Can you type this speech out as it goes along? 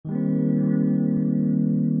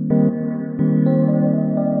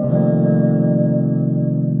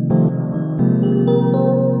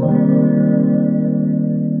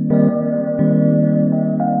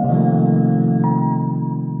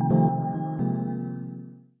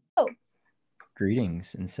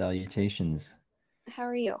Greetings and salutations. How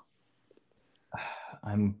are you?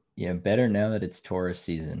 I'm better now that it's Taurus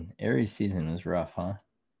season. Aries season was rough, huh?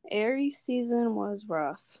 Aries season was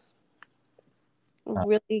rough. Uh,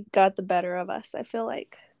 Really got the better of us, I feel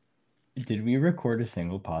like. did we record a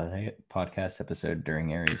single podcast episode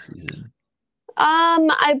during Aries season?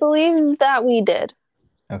 I believe that we did.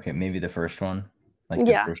 Okay, maybe the first one, like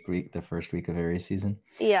Yeah. the first week of Aries season.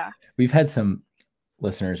 Yeah. We've had some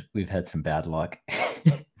listeners. We've had some bad luck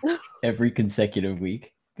every consecutive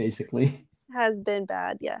week, basically. Has been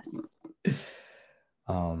bad, yes.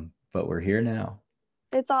 But we're here now.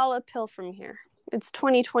 It's all uphill from here. It's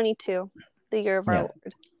 2022, the year of our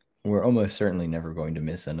Lord. We're almost certainly never going to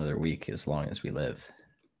miss another week as long as we live.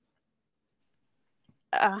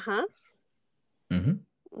 Uh-huh.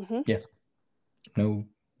 Yeah.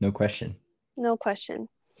 No question. No question.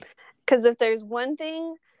 Because if there's one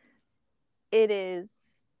thing, it is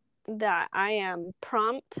that I am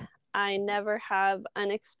prompt. I never have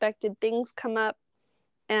unexpected things come up,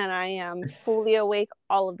 and I am fully awake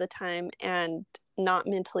all of the time and not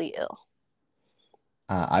mentally ill.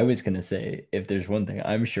 I was going to say, if there's one thing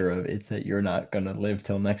I'm sure of, it's that you're not going to live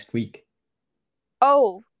till next week.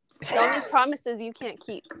 Oh, don't make promises you can't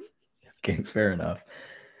keep. Okay, fair enough.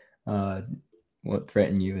 Won't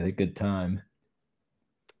threaten you with a good time.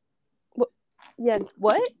 Yeah,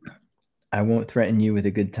 what? I won't threaten you with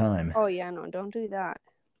a good time. Oh, yeah, no, don't do that.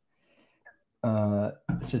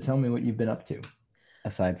 So tell me what you've been up to,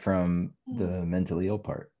 aside from the mentally ill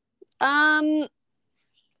part.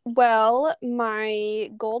 Well, my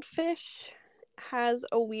goldfish has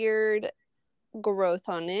a weird growth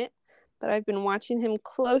on it, but I've been watching him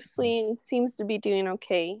closely and he seems to be doing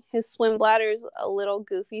okay. His swim bladder is a little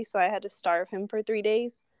goofy, so I had to starve him for 3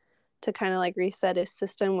 days to kind of like reset his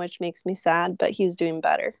system, which makes me sad, but he's doing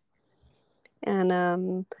better.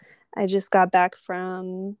 And I just got back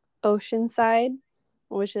from Oceanside,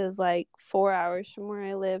 which is like 4 hours from where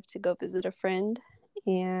I live, to go visit a friend,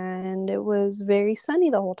 and it was very sunny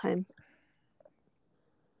the whole time.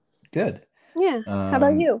 Good. Yeah. How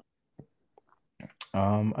about you?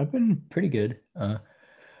 I've been pretty good.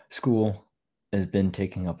 School has been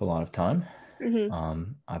taking up a lot of time.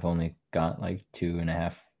 Mm-hmm. I've only got like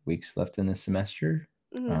 2.5 weeks left in this semester.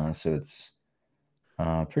 Mm-hmm. So it's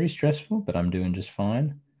pretty stressful, but I'm doing just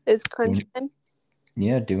fine. It's crunch time.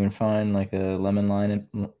 Yeah, doing fine. Like a lemon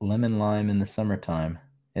lime in the summertime.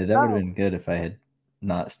 Yeah, that would have Oh. been good if I had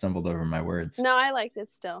not stumbled over my words. No, I liked it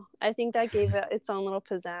still. I think that gave it its own little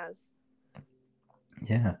pizzazz.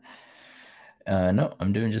 Yeah. No,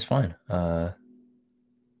 I'm doing just fine.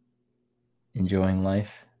 Enjoying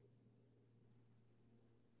life.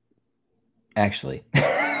 Actually.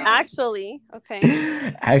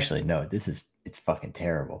 Okay. Actually, no, it's fucking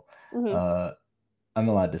terrible. Mm-hmm. I'm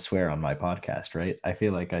allowed to swear on my podcast, right? I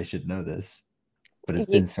feel like I should know this, but it's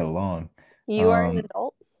You, been so long. you are an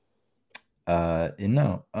adult?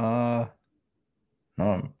 No,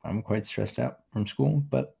 no, I'm quite stressed out from school,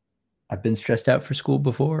 but I've been stressed out for school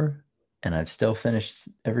before, and I've still finished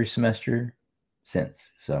every semester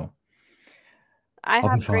since. So I I'll be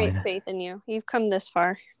have great fine. faith in you. You've come this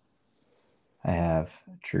far. I have,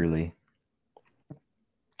 truly.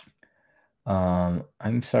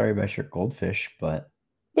 I'm sorry about your goldfish, but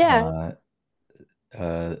Yeah.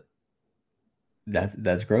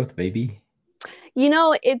 That's growth, baby.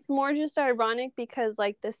 It's more just ironic because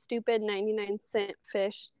like the stupid 99-cent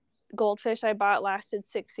goldfish I bought lasted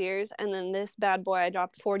 6 years, and then this bad boy I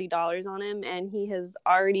dropped $40 on him, and he has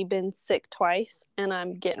already been sick twice, and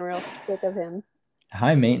I'm getting real sick of him.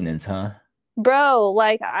 High maintenance, huh? Bro,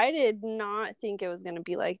 like I did not think it was gonna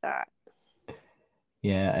be like that.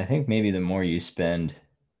 Yeah, I think maybe the more you spend,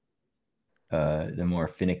 the more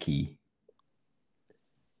finicky.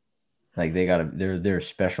 Like they're a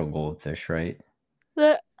special goldfish, right?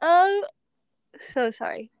 The so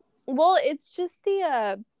sorry. Well, it's just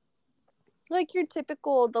the like your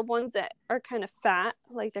typical, the ones that are kind of fat,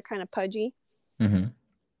 like they're kind of pudgy. Mm-hmm.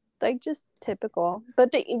 Like just typical,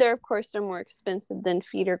 but they're of course they're more expensive than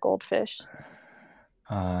feeder goldfish.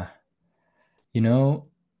 Uh, you know,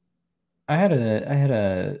 I had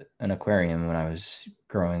an aquarium when I was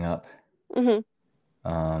growing up.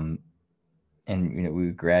 Mm-hmm. And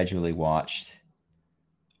we gradually watched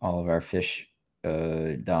all of our fish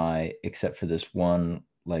die, except for this one,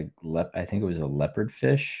 like I think it was a leopard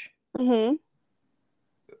fish Mm-hmm.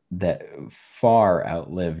 that far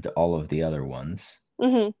outlived all of the other ones.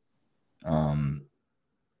 Mm-hmm. And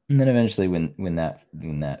then eventually, when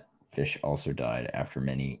that fish also died after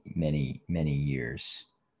many many many years,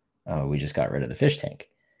 we just got rid of the fish tank,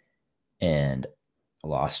 and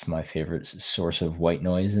lost my favorite source of white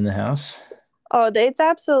noise in the house. Oh, it's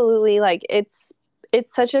absolutely like it's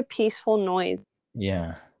such a peaceful noise.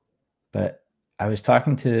 Yeah. But I was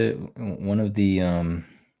talking to one of the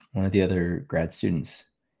other grad students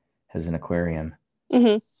has an aquarium,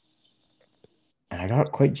 Mm-hmm. and I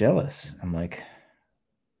got quite jealous. I'm like,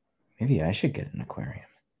 maybe I should get an aquarium.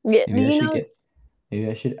 Yeah, Maybe I should get. Maybe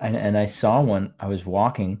I should. And I saw one. I was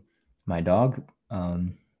walking my dog,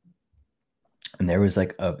 and there was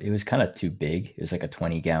like a. It was kind of too big. It was like a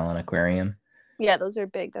 20-gallon aquarium yeah, those are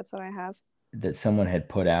big. That's what I have. that someone had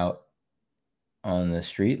put out on the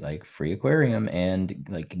street, like free aquarium and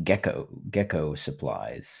like gecko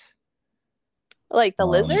supplies. Like the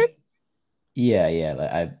lizard? Yeah, yeah.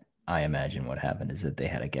 Like I imagine what happened is that they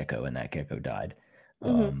had a gecko and that gecko died.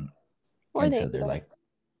 Mm-hmm. Um, Or and they so ate they're it. like,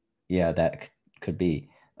 yeah, that could be.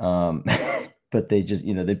 Um, but they just,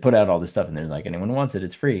 they put out all this stuff and they're like, anyone wants it,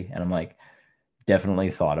 it's free. And I'm like, definitely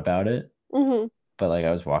thought about it. Mm-hmm. But like,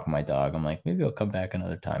 I was walking my dog. I'm like, maybe I'll come back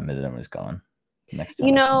another time. And then it was gone. Next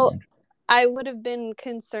You time I'll come know, around. I would have been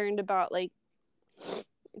concerned about like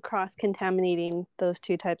cross contaminating those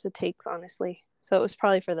two types of takes, honestly. So it was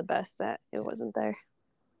probably for the best that it wasn't there.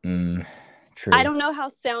 I True. don't know how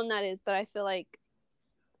sound that is, but I feel like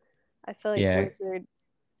Yeah. lizard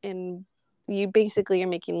and you basically are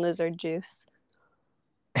making lizard juice.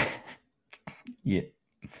 Yeah.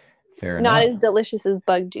 Fair Not enough. as delicious as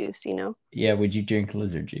bug juice, you know? Yeah. Would you drink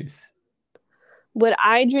lizard juice? Would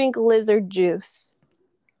I drink lizard juice?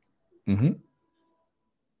 Mm-hmm.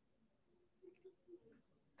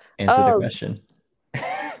 Answer the Oh, question.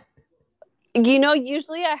 you know,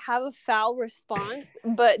 usually I have a foul response,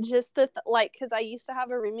 but just like, because I used to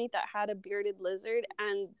have a roommate that had a bearded lizard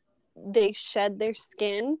and they shed their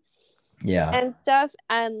skin Yeah. and stuff.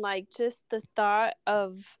 And like, just the thought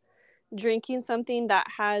of drinking something that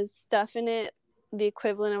has stuff in it, the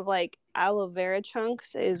equivalent of like aloe vera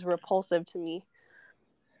chunks, is repulsive to me.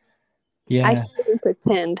 I Yeah. can't even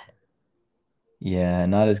pretend. Yeah.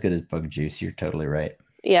 Not as good as bug juice. You're totally right.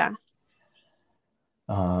 Yeah.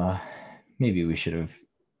 Uh, maybe we should have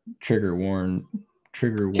trigger warn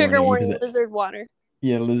trigger Trigger warning warning, that lizard water.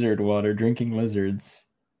 yeah, lizard water, drinking lizards.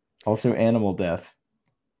 Also animal death.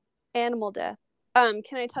 Animal death. Can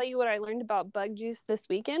I tell you what I learned about bug juice this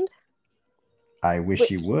weekend? I wish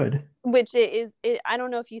Which, you would. which it is. I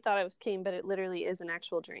don't know if you thought I was kidding, but it literally is an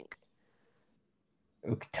actual drink.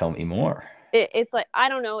 Okay, tell me more. It's like, I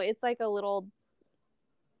don't know. It's like a little,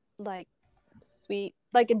 like, sweet,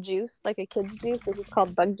 like a juice, like a kid's juice. It's just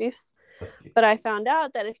called bug juice. But I found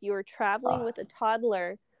out that if you were traveling with a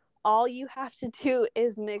toddler, all you have to do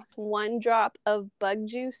is mix 1 drop of bug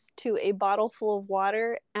juice to a bottle full of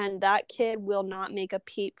water, and that kid will not make a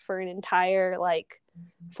peep for an entire like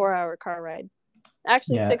 4-hour car ride.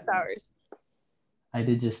 Actually, Yeah, 6 hours. I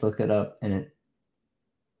did just look it up, and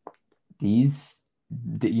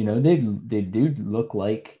they do look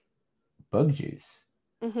like bug juice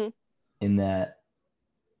Mm-hmm. in that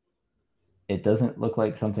it doesn't look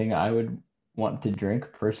like something I would want to drink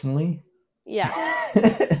personally. Yeah.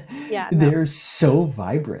 Yeah. No. They're so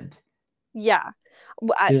vibrant. Yeah.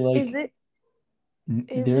 They're Is like it?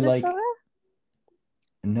 Is they're it a like soda?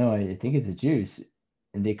 no, I think it's a juice,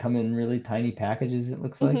 and they come in really tiny packages. It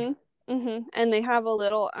looks like. Mm-hmm. Mm-hmm. And they have a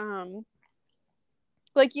little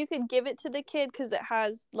like you could give it to the kid because it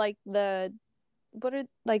has like the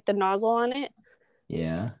nozzle on it.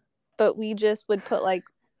 Yeah. But we just would put like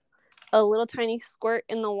a little tiny squirt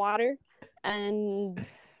in the water, and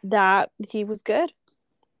that he was good.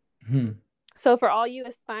 So for all you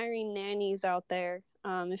aspiring nannies out there,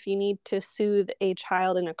 if you need to soothe a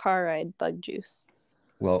child in a car ride, bug juice.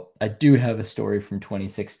 Well, I do have a story from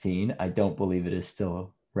 2016. I don't believe it is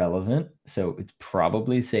still relevant, so it's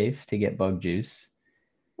probably safe to get bug juice.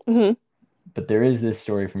 Mm-hmm. But there is this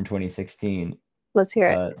story from 2016 Let's hear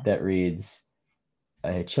it. that reads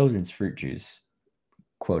children's fruit juice,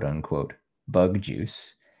 quote unquote, bug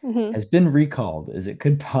juice, Mm-hmm. has been recalled as it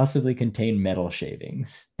could possibly contain metal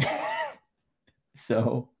shavings.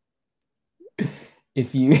 So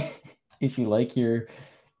if you if you like your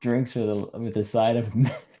drinks with a side of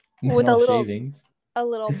With metal shavings, a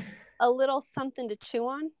little something to chew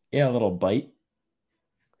on. yeah, a little bite.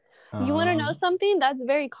 You want to know Um, something? That's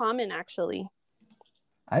very common, actually.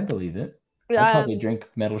 I believe it. I probably Um, drink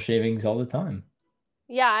metal shavings all the time.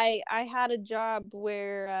 yeah, I had a job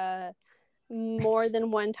where more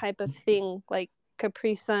than one type of thing, like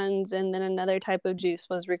Capri Suns, and then another type of juice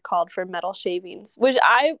was recalled for metal shavings.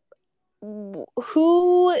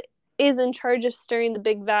 Who is in charge of stirring the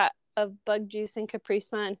big vat of bug juice and Capri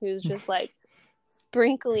Sun? Who's just like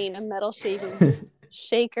sprinkling a metal shaving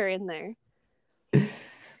shaker in there?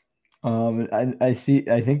 I see.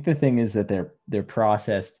 I think the thing is that they're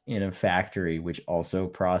processed in a factory, which also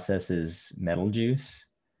processes metal juice,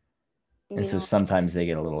 and You so know, sometimes they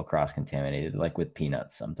get a little cross contaminated, like with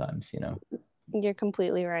peanuts. Sometimes, you're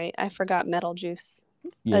completely right. I forgot metal juice.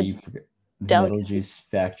 Yeah, A you forget the metal delicacy. juice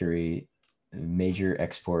factory, major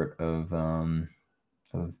export of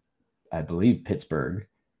I believe Pittsburgh.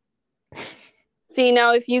 See,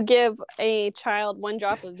 now if you give a child one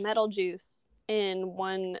drop of metal juice in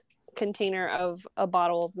one container of a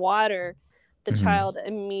bottle of water, the child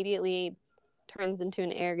immediately turns into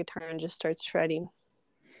an air guitar and just starts shredding.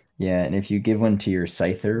 Yeah, and if you give one to your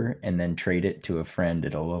scyther and then trade it to a friend,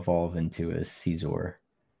 it'll evolve into a Caesar.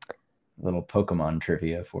 Little Pokemon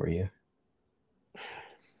trivia for you.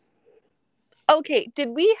 Okay,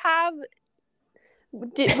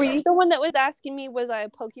 were you the one that was asking me, was I a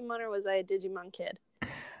Pokemon or was I a Digimon kid?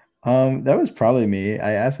 That was probably me.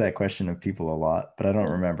 I asked that question of people a lot, but I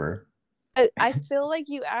don't remember. I feel like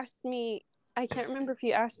you asked me, I can't remember if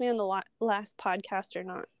you asked me on the last podcast or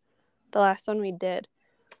not. The last one we did.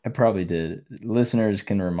 I probably did. Listeners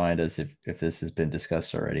can remind us if this has been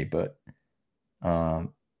discussed already, but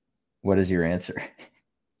what is your answer?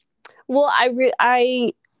 Well,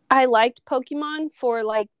 I liked Pokemon for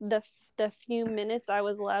like the few minutes I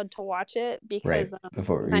was allowed to watch it Right, because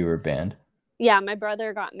before you were banned. my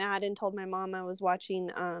brother got mad and told my mom I was watching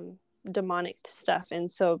demonic stuff,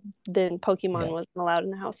 and so then Pokemon Yeah. wasn't allowed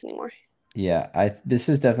in the house anymore. Yeah, this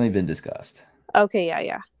has definitely been discussed. Okay,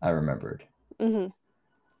 yeah. I remembered. Mm-hmm.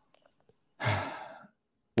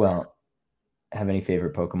 Well, have any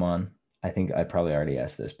favorite Pokemon? I think I probably already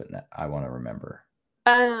asked this, but I want to remember.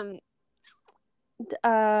 Um,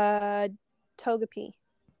 uh, Togepi,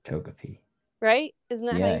 Togepi. right? Isn't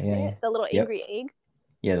that how Yeah, you yeah, say yeah. it? The little Yep. angry egg.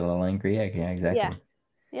 Yeah, the little angry egg. Yeah, Yeah. exactly.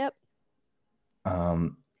 Yep.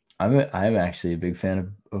 Um, I'm actually a big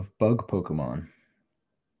fan of bug Pokemon.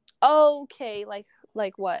 Okay,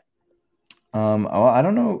 like what? Well, I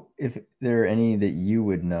don't know if there are any that you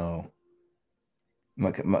would know.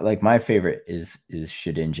 Like my favorite is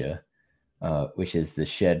Shedinja, which is the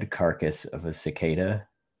shed carcass of a cicada.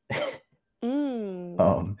 Mm.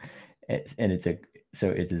 um, and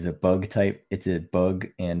it is a bug type. It's a bug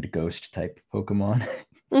and ghost type Pokemon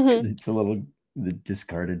Mm-hmm. because it's the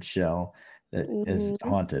discarded shell that is Mm-hmm.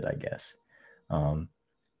 haunted, I guess. Um,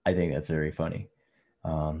 I think that's very funny.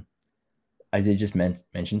 Um, I did just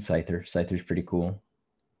mention Scyther. Scyther's pretty cool.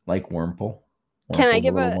 Like Wurmple. Can I Wurmple's a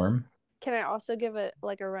give little a worm. Can I also give a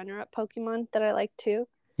like a runner-up Pokemon that I like too?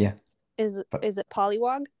 Yeah. But Is it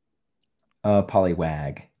Poliwag?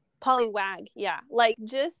 Poliwag. Poliwag, yeah. Like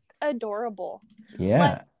just adorable.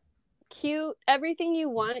 Like Yeah. cute, everything you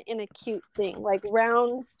want in a cute thing. Like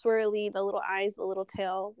round, swirly, the little eyes, the little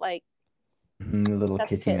tail, like The little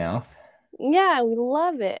chef's kitsy kiss. mouth. Yeah, we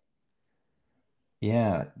love it.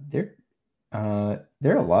 Yeah. There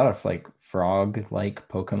are a lot of like frog-like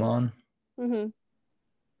Pokemon. Mm-hmm.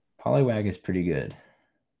 Poliwag is pretty good.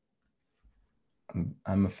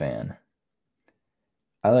 I'm a fan.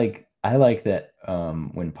 I like that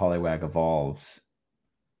when Poliwag evolves,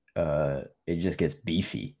 it just gets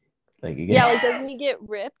beefy. Like it Yeah, like gets doesn't he get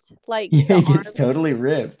ripped? Like yeah, the it gets arms? totally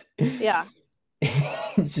ripped. Yeah.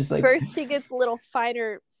 It's just like First he gets little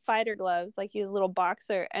fighter gloves, like he's a little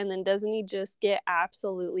boxer, and then doesn't he just get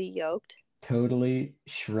absolutely yoked? totally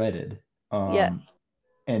shredded. Yes.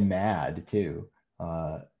 And mad too.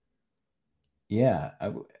 Uh yeah,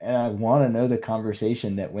 and I want to know the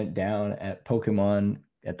conversation that went down at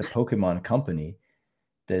the Pokemon company.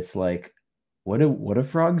 That's like, what do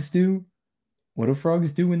frogs do? What do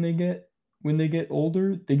frogs do when they get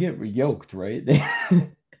older? They get yoked, right?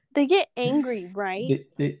 They get angry, right?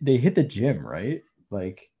 They hit the gym, right?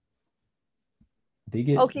 Like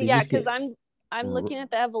Okay, they yeah, just because get I'm looking at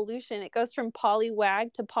the evolution. It goes from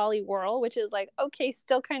Poliwag to Poliwhirl, which is like, okay,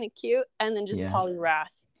 still kind of cute, and then just yeah, Poliwrath.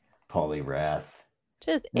 Poliwrath.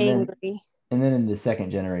 Just And then angry. in the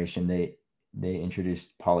second generation they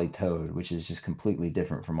introduced Politoad, which is just completely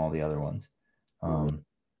different from all the other ones.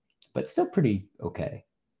 But still pretty okay.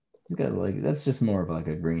 He's got like that's just more of like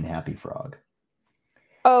a green happy frog.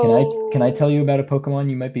 Can I tell you Oh, about a Pokemon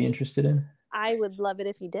you might be interested in? I would love it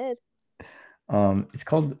if you did. It's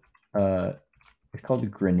called uh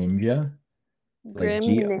Greninja, like Grim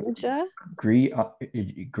Ninja. Gre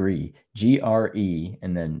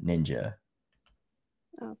and then Ninja.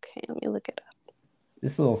 Okay, let me look it up.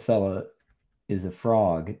 This little fella is a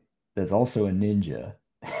frog that's also a ninja.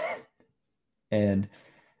 And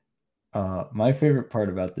my favorite part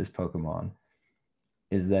about this Pokemon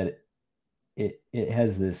is that it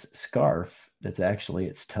has this scarf that's actually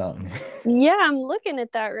its tongue. Yeah, I'm looking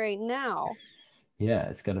at that right now. Yeah,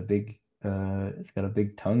 it's got a big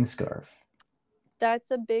tongue scarf.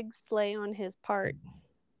 That's a big slay on his part.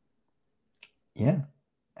 Yeah,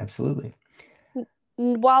 absolutely.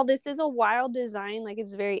 While this is a wild design, like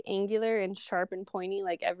it's very angular and sharp and pointy,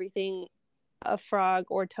 like everything a frog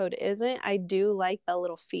or toad isn't, I do like the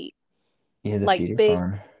little feet. Yeah, the Like feet are big.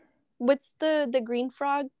 fun. What's the green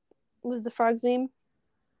frog? Was the frog's name?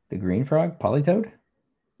 The green frog, polytoad?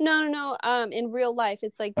 No, no, no. In real life,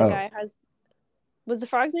 it's like the Oh, guy has. Was the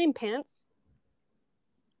frog's name Pants?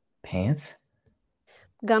 pants?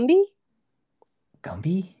 Gumby?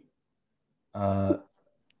 Gumby? Uh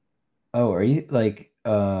oh, are you like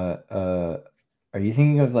are you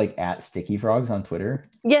thinking of like at Sticky Frogs on Twitter?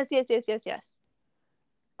 Yes, yes, yes, yes, yes.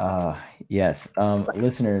 Uh yes.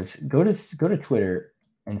 Listeners, go to Twitter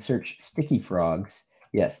and search Sticky Frogs.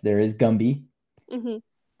 Yes, there is Gumby. Mm-hmm.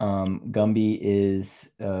 Gumby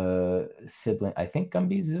is sibling. I think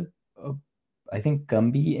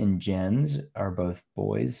Gumby and Jens are both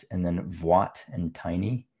boys, and then Vwat and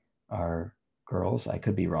Tiny are girls. I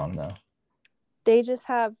could be wrong though. They just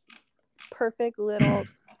have perfect little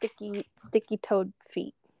sticky toad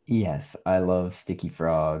feet. Yes, I love Sticky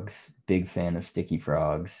Frogs. Big fan of Sticky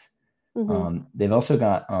Frogs. Mm-hmm. They've also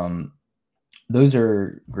got those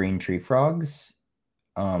are green tree frogs,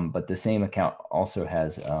 but the same account also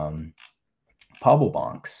has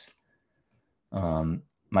Pobblebonks.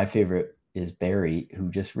 My favorite is Barry, who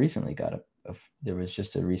just recently got there was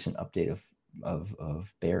just a recent update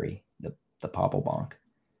of Barry, the Pobblebonk.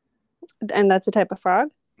 And that's a type of frog?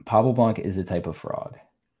 Pobblebonk is a type of frog.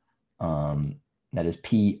 That is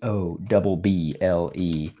Pobble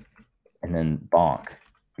and then bonk,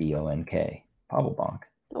 Bonk, Pobblebonk.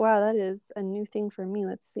 Wow, that is a new thing for me.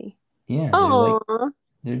 Let's see. Yeah, Oh,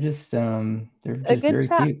 they're just a good very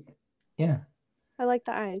chap. cute. Yeah, I like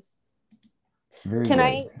the eyes. very Can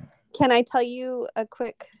good. I tell you a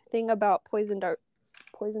quick thing about poison dart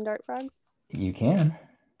frogs? You can.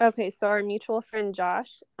 Okay, so our mutual friend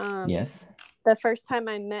Josh, Yes. the first time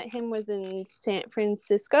I met him was in San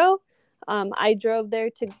Francisco. I drove there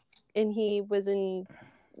and he was in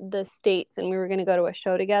the States, and we were going to go to a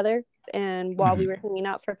show together. And while we were hanging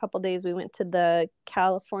out for a couple days, we went to the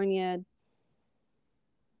California,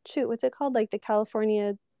 what's it called? Like the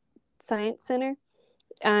California Science Center.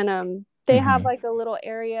 And they have like a little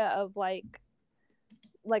area of like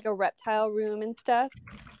a reptile room and stuff.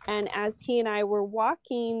 And as he and I were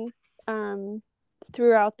walking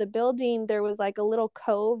throughout the building, there was like a little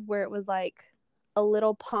cove where it was like a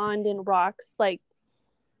little pond and rocks, like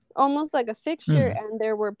almost like a fixture. And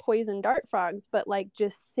there were poison dart frogs, but like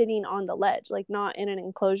just sitting on the ledge, like not in an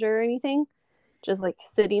enclosure or anything, just like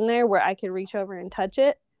sitting there where I could reach over and touch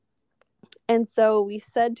it. And so we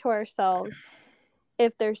said to ourselves,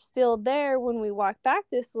 if they're still there when we walk back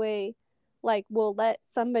this way, like we'll let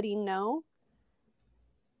somebody know.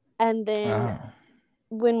 And then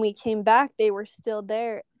when we came back, they were still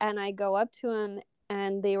there, and I go up to them,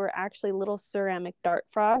 and they were actually little ceramic dart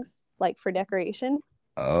frogs, like for decoration.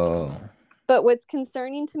 Oh. But what's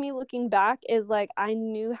concerning to me looking back is like I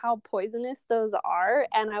knew how poisonous those are,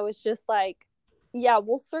 and I was just like, yeah,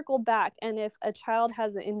 we'll circle back, and if a child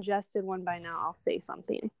hasn't ingested one by now, I'll say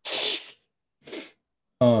something.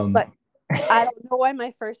 But I don't know why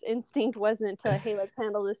my first instinct wasn't to, hey, let's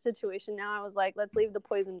handle this situation now. I was like, let's leave the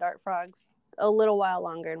poison dart frogs a little while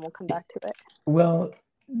longer and we'll come back to it. Well,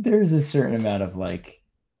 there's a certain amount of like,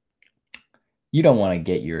 you don't want to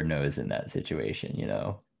get your nose in that situation, you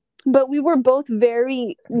know? But we were both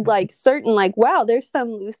very like certain, like, wow, there's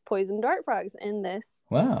some loose poison dart frogs in this.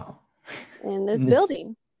 Wow. In this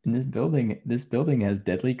building. This building has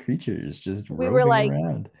deadly creatures just we roving were like,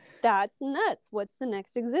 around. That's nuts. What's the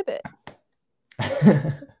next exhibit?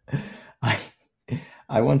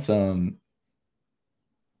 I once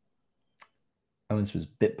was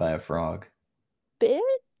bit by a frog. Bit?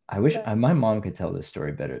 I wish my mom could tell this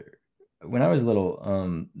story better. When I was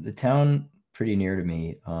little, the town pretty near to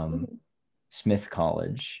me, Smith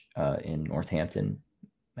College in Northampton,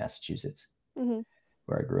 Massachusetts,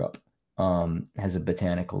 where I grew up, has a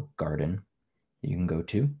botanical garden that you can go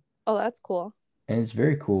to. Oh, that's cool. And it's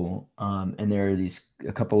very cool. And there are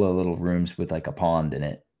a couple of little rooms with like a pond in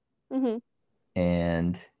it.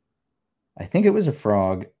 And I think it was a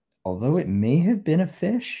frog, although it may have been a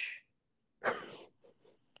fish.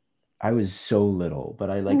 I was so little, but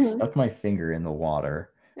I like stuck my finger in the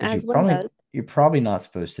water, which you're probably not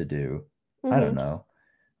supposed to do. I don't know.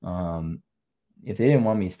 If they didn't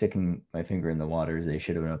want me sticking my finger in the water, they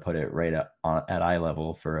should have put it right at eye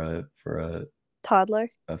level for a toddler.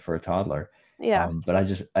 For a toddler. Yeah. But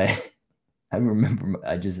I remember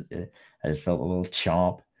I just felt a little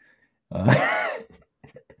chomp.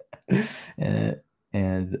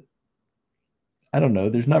 And I don't know.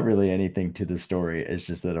 There's not really anything to the story. It's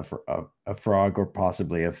just that a frog or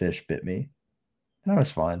possibly a fish bit me. And that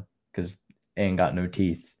was fine because ain't got no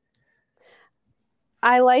teeth.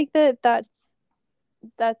 I like that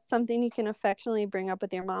that's something you can affectionately bring up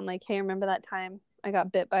with your mom. Like, hey, remember that time I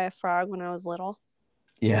got bit by a frog when I was little?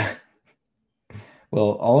 Yeah.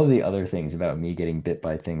 Well, all of the other things about me getting bit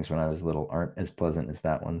by things when I was little aren't as pleasant as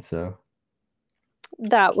that one. So,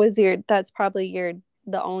 That's probably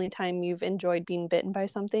the only time you've enjoyed being bitten by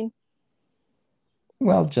something.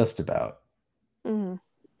 well, just about. Mm-hmm.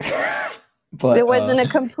 But It wasn't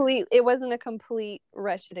a complete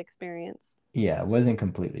wretched experience. yeah, it wasn't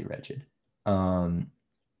completely wretched. Um,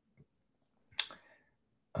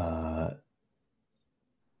 uh,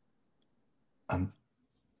 I'm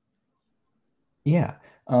yeah.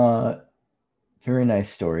 Very nice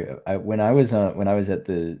story. When I was at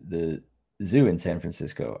the zoo in San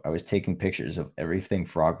Francisco, I was taking pictures of everything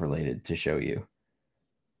frog related to show you.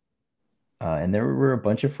 And there were a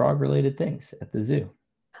bunch of frog related things at the zoo.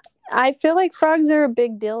 I feel like frogs are a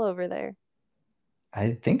big deal over there.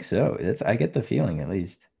 I think so. I get the feeling at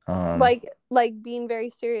least. Like being very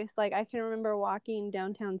serious. Like I can remember walking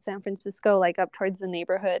downtown San Francisco, like up towards the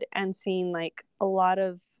neighborhood, and seeing like a lot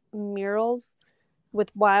of murals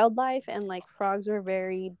with wildlife, and like frogs were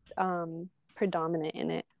very predominant in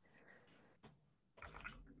it.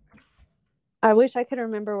 I wish I could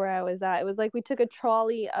remember where I was at. It was like we took a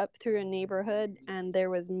trolley up through a neighborhood and there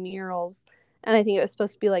was murals, and I think it was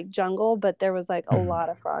supposed to be like jungle, but there was like a lot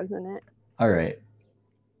of frogs in it. All right.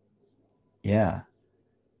 Yeah.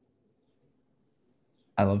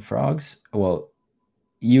 I love frogs. Well,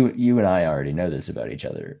 you and I already know this about each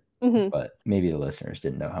other, Mm-hmm. but maybe the listeners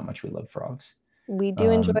didn't know how much we love frogs. We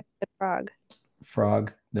do enjoy Um, the frog.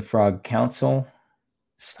 the Frog Council,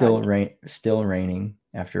 Frog. still reigning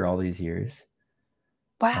after all these years.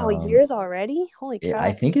 Wow, Um, years already? Holy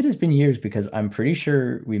I cow. think it has been years because I'm pretty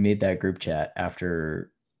sure we made that group chat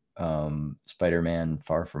after Spider-Man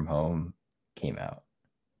Far From Home came out.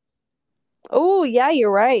 Oh, yeah,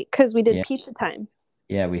 you're right. Because we did Yeah, pizza time.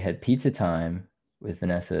 yeah, we had pizza time with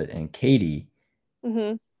Vanessa and Katie,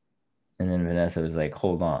 Mm-hmm. and then Vanessa was like,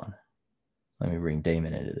 "Hold on, let me bring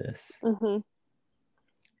Damon into this." Mm-hmm.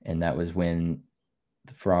 And that was when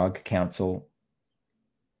the Frog Council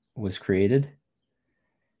was created.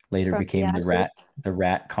 Later From the became ashes. the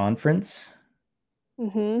Rat Conference,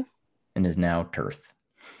 Mm-hmm. and is now Turth.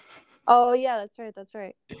 Oh, yeah, that's right. That's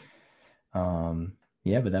right.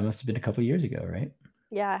 Yeah, but that must have been a couple years ago, right?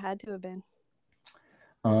 Yeah, it had to have been.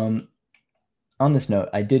 Um, on this note,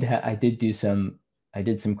 I did some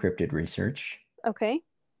cryptid research, Okay.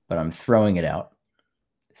 but I'm throwing it out,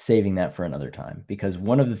 saving that for another time because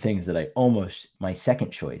one of the things that I almost my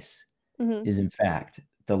second choice Mm-hmm. is in fact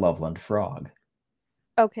the Loveland frog.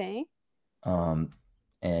 Okay. Um,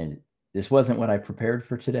 and this wasn't what I prepared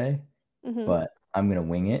for today, Mm-hmm. but I'm gonna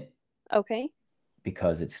wing it Okay.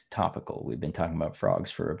 because it's topical. We've been talking about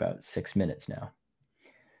frogs for about 6 minutes now.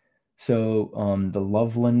 So the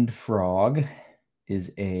Loveland frog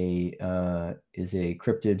is a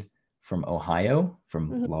cryptid from Ohio, from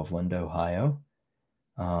Mm-hmm. Loveland, Ohio.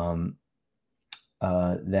 Um,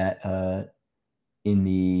 that in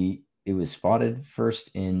the it was spotted first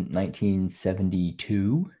in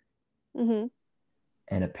 1972, Mm-hmm.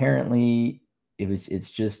 and apparently it's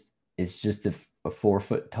just a 4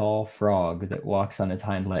 foot tall frog that walks on its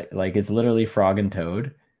hind leg. Like it's literally frog and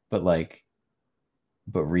toad, but like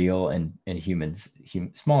but real and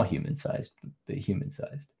small human sized, but human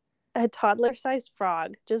sized. A toddler-sized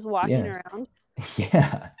frog just walking Yeah, around.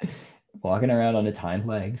 yeah, walking around on its hind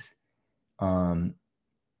legs. Um,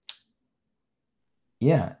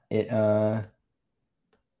 yeah, it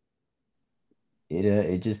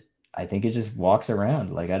just I think it just walks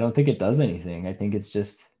around. Like I don't think it does anything. I think it's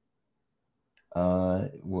just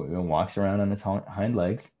walks around on its hind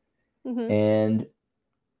legs. Mm-hmm. And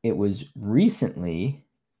it was recently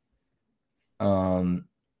um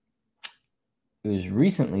it was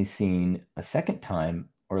recently seen a second time,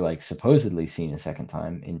 or like supposedly seen a second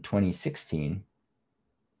time in 2016.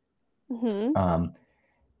 Mm-hmm. Um,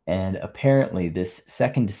 and apparently, this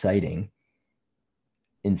second sighting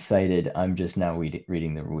incited. I'm just now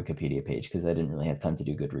reading the Wikipedia page because I didn't really have time to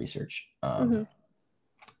do good research. Mm-hmm.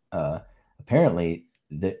 Uh, Apparently,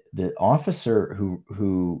 the officer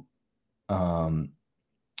um,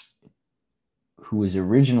 who was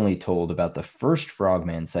originally told about the first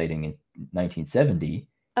Frogman sighting in 1970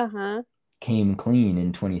 Uh-huh. came clean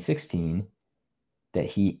in 2016 that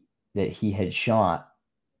he had shot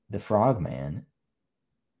the Frogman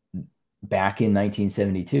back in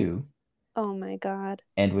 1972, Oh my God.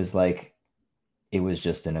 and was like, it was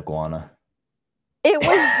just an iguana. It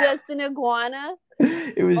was just an iguana.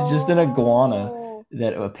 It was just an iguana Oh.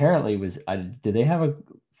 that apparently was. Did they have a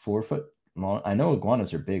 4 foot long? I know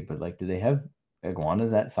iguanas are big, but like, do they have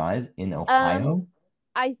iguanas that size in Um, Ohio?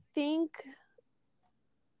 I think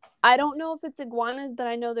I don't know if it's iguanas, but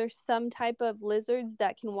I know there's some type of lizards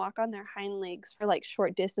that can walk on their hind legs for like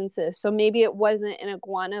short distances. So maybe it wasn't an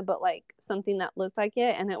iguana, but like something that looked like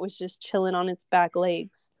it, and it was just chilling on its back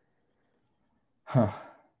legs. Huh.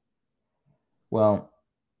 Well,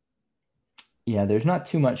 yeah, there's not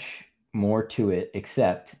too much more to it,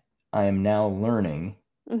 except I am now learning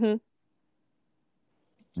Mm-hmm.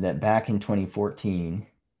 that back in 2014,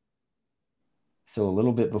 so a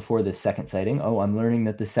little bit before the second sighting, I'm learning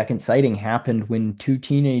that the second sighting happened when two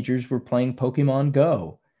teenagers were playing Pokemon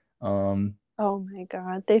Go. Um, Oh my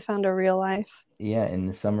God, they found a real life. yeah, in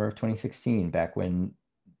the summer of 2016, back when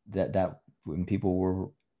when people were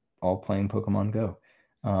all playing Pokemon Go.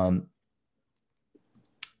 Um,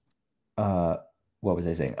 uh, what was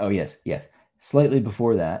I saying? Oh, yes, yes. Slightly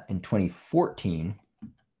before that, in 2014,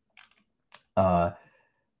 uh,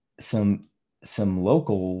 some some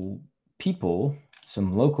local people,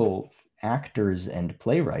 some local actors and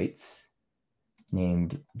playwrights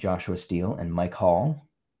named Joshua Steele and Mike Hall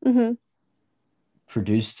Mm-hmm.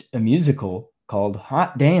 produced a musical called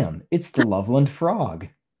Hot Damn, It's the Loveland Frog.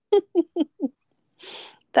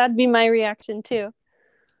 That'd be my reaction too.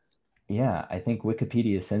 Yeah, I think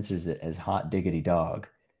Wikipedia censors it as Hot Diggity Dog.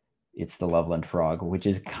 It's the Loveland Frog, which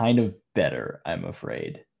is kind of better, I'm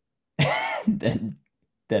afraid, than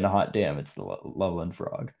Hot Damn, It's the Loveland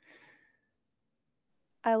Frog.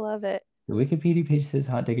 I love it. The Wikipedia page says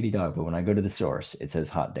Hot Diggity Dog, but when I go to the source, it says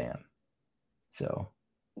Hot Damn. So,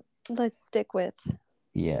 Let's stick with.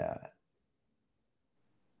 yeah.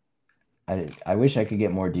 I wish I could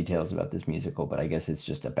get more details about this musical, but I guess it's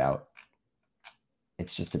just about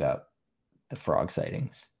the frog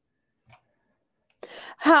sightings.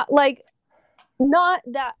 Like, not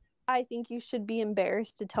that I think you should be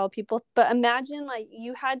embarrassed to tell people, but imagine like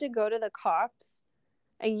you had to go to the cops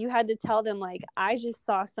and you had to tell them like I just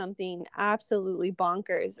saw something absolutely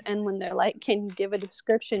bonkers, and when they're like, can you give a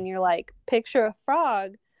description, you're like, picture a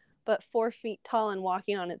frog but 4 feet tall and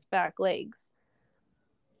walking on its back legs.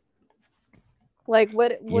 Like what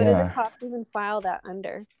do the Yeah, cops even file that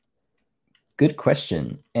under? good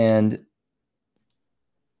question. And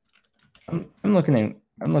I'm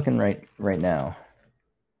looking right now.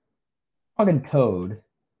 Frog and Toad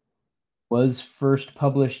was first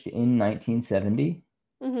published in 1970.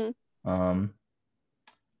 Mm-hmm. Um,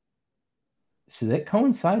 so that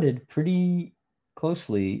coincided pretty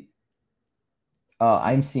closely.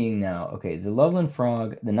 I'm seeing now. Okay, the Loveland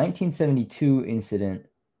Frog, the 1972 incident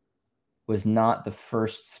was not the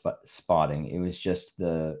first spotting. It was just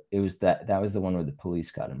that was the one where the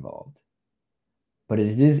police got involved. But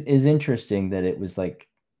it is interesting that it was like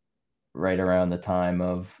right around the time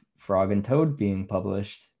of Frog and Toad being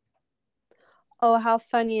published. Oh, how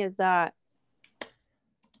funny is that?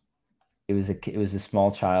 It was a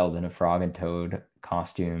small child in a Frog and Toad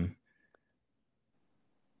costume.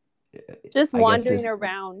 Just I guess wandering this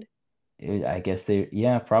around. I guess they,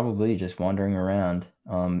 yeah, probably just wandering around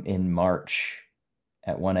in March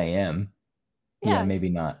at 1 a.m. Yeah, Yeah, maybe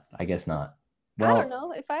not. I guess not. I don't Well,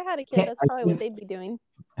 know. If I had a kid, can't that's I probably what think they'd be doing.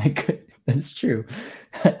 I could, that's true.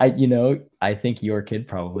 I think your kid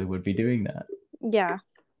probably would be doing that Yeah.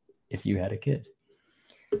 if you had a kid.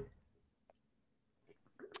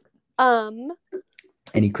 Um,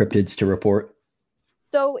 Any cryptids to report?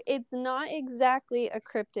 so it's not exactly a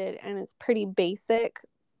cryptid and it's pretty basic,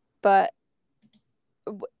 but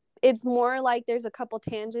it's more like there's a couple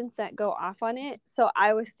tangents that go off on it. So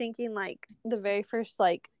I was thinking like the very first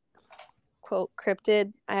like quote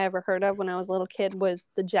cryptid I ever heard of when I was a little kid was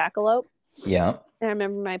the jackalope. Yeah. And I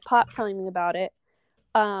remember my pop telling me about it.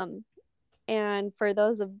 Um, and for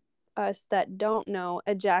those of us that don't know,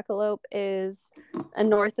 a jackalope is a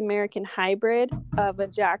North American hybrid of a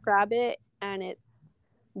jackrabbit, and it's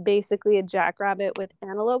basically a jackrabbit with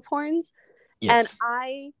antelope horns. And Yes.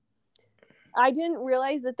 I didn't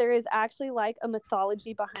realize that there is actually like a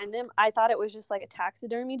mythology behind them. I thought it was just like a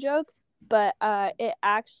taxidermy joke, but it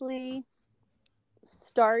actually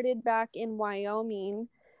started back in Wyoming,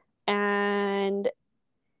 and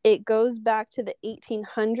it goes back to the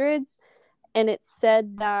 1800s, and it's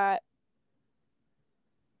said that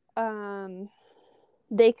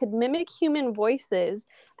they could mimic human voices,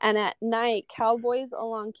 and at night cowboys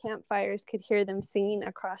along campfires could hear them singing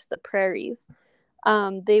across the prairies.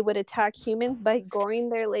 They would attack humans by goring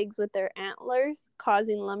their legs with their antlers,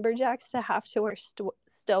 causing lumberjacks to have to wear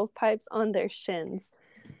stovepipes on their shins.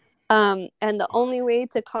 And the only way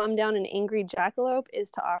to calm down an angry jackalope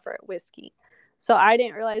is to offer it whiskey. So I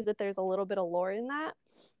didn't realize that there's a little bit of lore in that.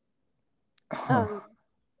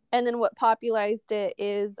 And then what popularized it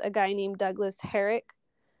is a guy named Douglas Herrick.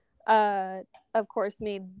 Of course,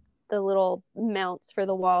 made the little mounts for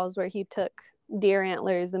the walls where he took deer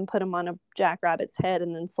antlers and put them on a jackrabbit's head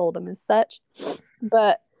and then sold them as such.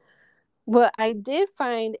 But what I did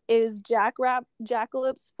find is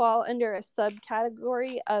jackalopes fall under a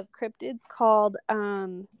subcategory of cryptids called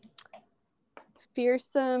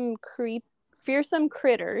fearsome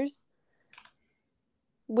critters,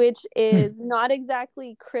 which is not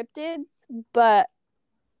exactly cryptids, but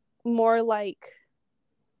more like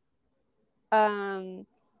they're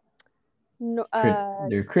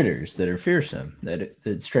critters that are fearsome,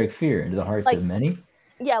 that strike fear into the hearts of many.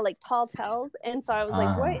 Yeah, like tall tales. And so I was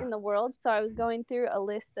like, what in the world? So I was going through a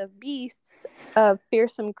list of beasts of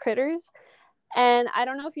fearsome critters. And I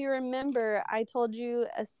don't know if you remember, I told you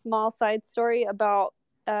a small side story about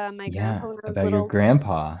my grandpa when I was about little. Your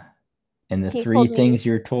grandpa and the three things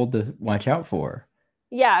you're told to watch out for.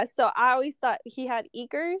 Yeah, so I always thought he had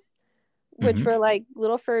eekers, which were like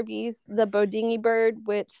little Furbies, the bodingy bird,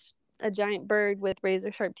 which a giant bird with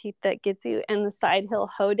razor sharp teeth that gets you, and the side hill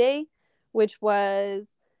hode, which was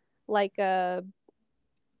like a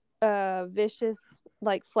vicious,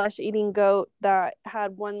 like flesh-eating goat that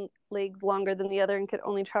had one legs longer than the other and could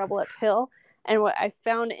only travel uphill. And what I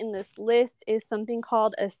found in this list is something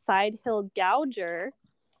called a side hill gouger,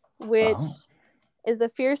 which is a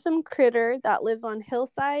fearsome critter that lives on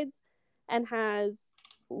hillsides and has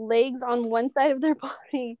legs on one side of their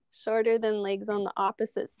body shorter than legs on the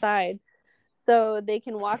opposite side. So they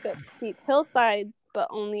can walk up steep hillsides, but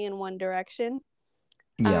only in one direction.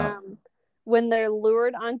 Yeah. When they're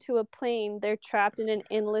lured onto a plane, they're trapped in an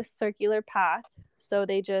endless circular path. So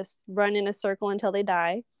they just run in a circle until they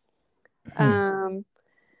die. And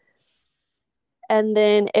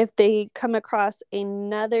then if they come across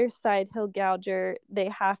another side hill gouger, they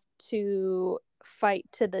have to fight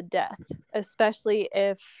to the death, especially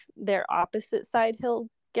if they're opposite side hill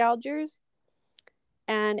gougers.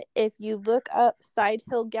 And if you look up side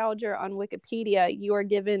hill gouger on Wikipedia, you are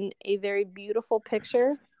given a very beautiful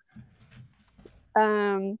picture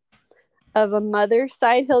of a mother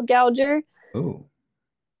side hill gouger. Oh.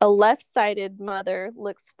 A left-sided mother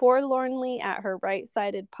looks forlornly at her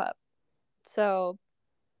right-sided pup. So,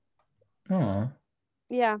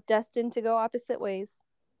 yeah, destined to go opposite ways.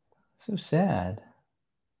 So sad.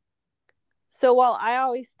 So while I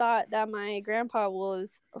always thought that my grandpa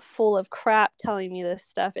was full of crap telling me this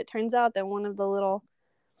stuff, it turns out that one of the little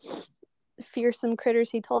fearsome critters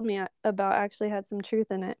he told me about actually had some truth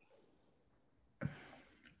in it.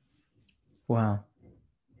 Wow.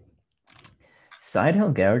 Side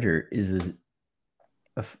hill gouger is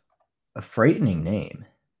a frightening name.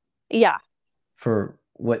 Yeah. For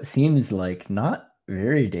what seems like not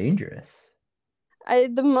very dangerous.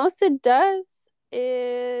 The most it does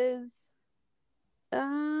is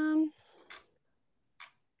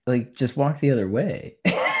like just walk the other way.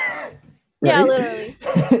 Right? Yeah, literally.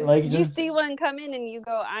 Like you see one come in and you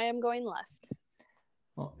go, I am going left.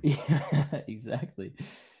 Well, yeah, exactly.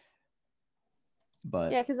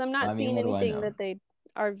 But yeah, because I'm not seeing anything that they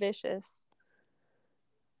are vicious.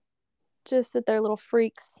 Just that they're little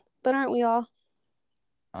freaks. But aren't we all?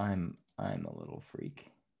 I'm a little freak.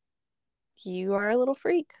 You are a little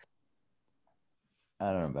freak.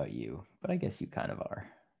 I don't know about you, but I guess you kind of are.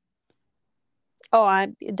 Oh,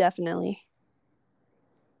 I definitely.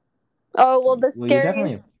 Oh, well, the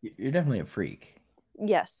scariest... You're definitely a freak.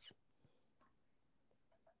 Yes.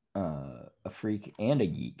 A freak and a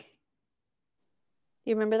geek.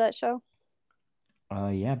 You remember that show?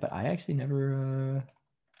 Yeah, but I actually never...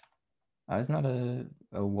 I was not a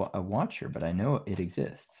watcher, but I know it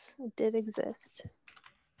exists. It did exist.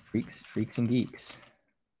 Freaks and geeks.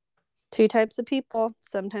 Two types of people.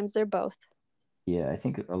 Sometimes they're both. Yeah, I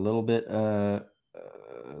think a little bit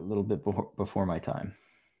before my time.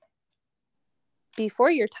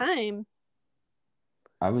 Before your time?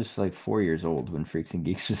 I was like 4 years old when Freaks and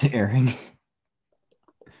Geeks was airing.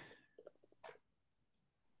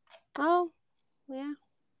 Oh, yeah.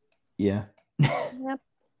 Yeah. Yep.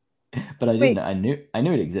 But I didn't. I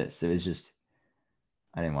knew it exists. It was just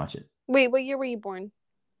I didn't watch it. Wait, what year were you born?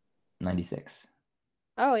 96.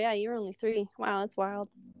 Oh yeah, you were only 3. Wow, that's wild.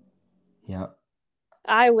 Yeah.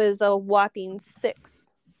 I was a whopping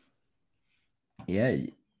 6. Yeah.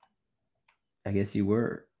 I guess you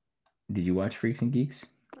were. Did you watch Freaks and Geeks?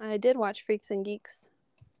 I did watch Freaks and Geeks.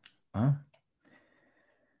 Huh?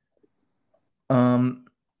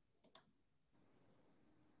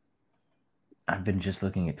 I've been just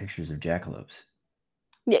looking at pictures of jackalopes.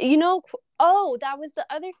 Yeah, you know, oh, that was the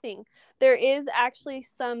other thing. There is actually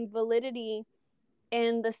some validity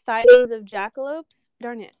in the sightings of jackalopes.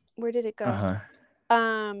 Darn it, where did it go?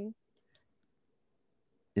 Um,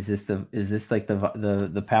 Is this like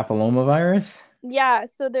the papillomavirus? yeah,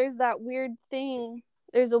 so there's that weird thing.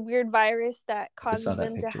 There's a weird virus that I saw causes that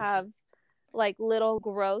them to picture. have like little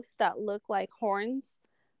growths that look like horns,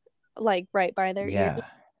 like right by their ears. Yeah.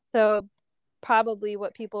 So probably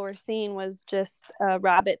what people were seeing was just a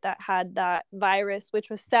rabbit that had that virus, which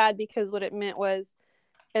was sad because what it meant was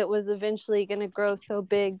it was eventually going to grow so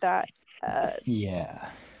big that Yeah.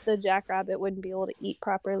 the jackrabbit wouldn't be able to eat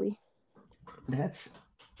properly. That's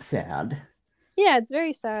sad. Yeah, it's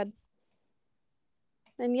very sad.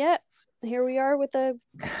 And yet, here we are with a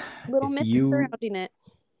little If myth you surrounding it.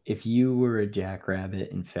 if you were a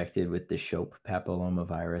jackrabbit infected with the Shope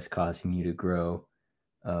papillomavirus causing you to grow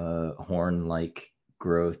horn-like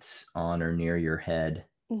growths on or near your head,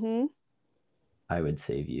 Mm-hmm. I would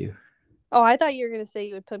save you. Oh, I thought you were going to say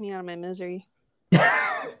you would put me out of my misery.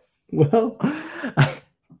 Well,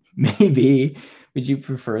 maybe. Would you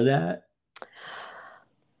prefer that?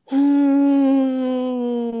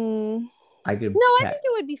 Hmm. I could No, I ta- think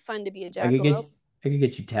it would be fun to be a I could get jackalope. I could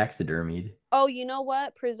get you taxidermied. Oh, you know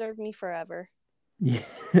what? Preserve me forever. Yeah.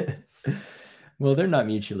 Well, they're not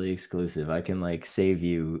mutually exclusive. I can like save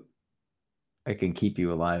you. I can keep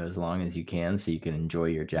you alive as long as you can, so you can enjoy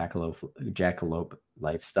your jackalope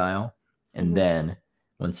lifestyle. And Mm-hmm. then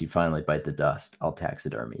once you finally bite the dust, I'll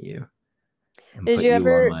taxidermy you and Did put you you on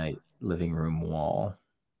ever? my living room wall.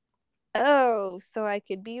 Oh, so I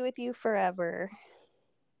could be with you forever.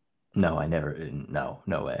 No, I never. No,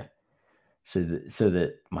 no way. So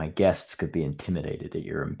that my guests could be intimidated at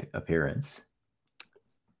your appearance.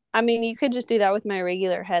 I mean, you could just do that with my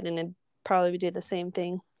regular head and it'd probably do the same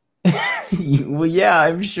thing. Well, yeah,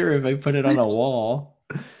 I'm sure if I put it on a wall.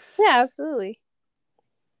 Yeah, absolutely.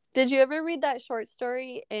 Did you ever read that short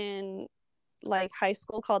story in like high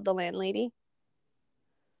school called The Landlady?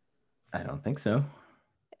 I don't think so.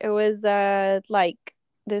 It was like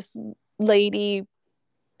this lady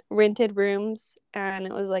rented rooms and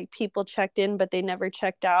it was like people checked in but they never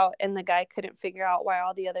checked out and the guy couldn't figure out why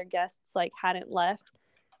all the other guests like hadn't left.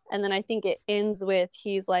 And then I think it ends with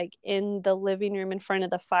he's like in the living room in front of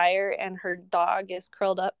the fire and her dog is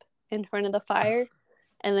curled up in front of the fire.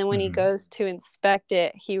 And then when he Mhm. goes to inspect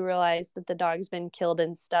it, he realized that the dog's been killed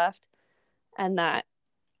and stuffed and that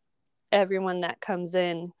everyone that comes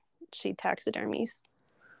in, she taxidermies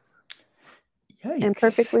and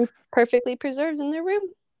Yikes. perfectly preserves in their room.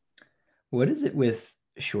 What is it with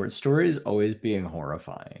short stories always being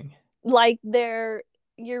horrifying? Like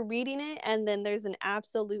you're reading it and then there's an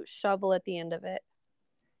absolute shovel at the end of it.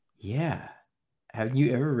 Yeah. Have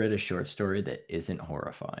you ever read a short story that isn't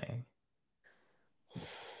horrifying?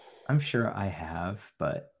 I'm sure I have,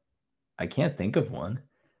 but I can't think of one.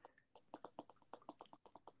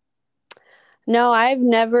 No, I've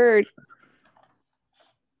never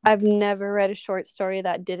read a short story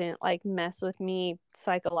that didn't like mess with me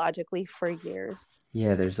psychologically for years.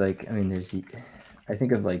 Yeah, there's like, I mean, I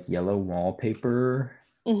think of like Yellow Wallpaper.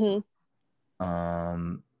 Mm-hmm.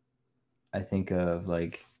 Um, I think of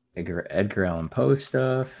like Edgar Allan Poe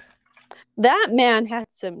stuff. That man had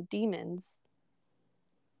some demons.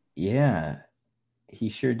 Yeah, he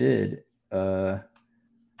sure did.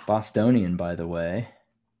 Bostonian, by the way.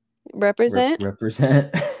 Represent.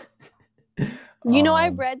 Represent. You know, I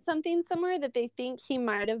um, read something somewhere that they think he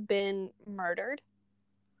might have been murdered.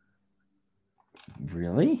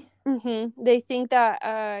 really? Mm-hmm. They think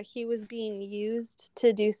that he was being used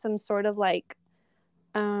to do some sort of like,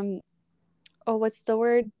 um, oh, what's the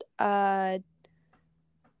word?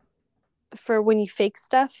 For when you fake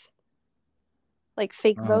stuff, like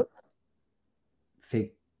fake Uh, votes.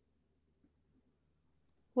 fake,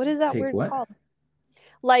 What is that fake word what? called?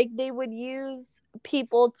 Like they would use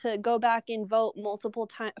people to go back and vote multiple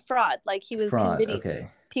times. Fraud. Like he was Fraud. committing.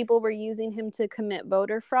 Okay. People were using him to commit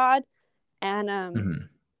voter fraud, and Hmm.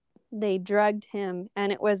 they drugged him.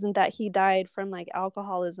 And it wasn't that he died from like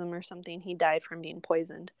alcoholism or something. He died from being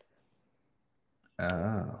poisoned.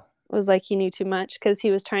 Oh. It was like he knew too much because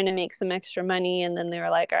he was trying to make some extra money, and then they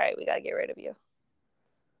were like, "All right, we gotta get rid of you."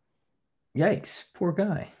 Yikes. Poor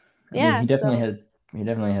guy. I mean, Yeah. So he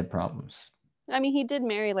definitely had problems. I mean, he did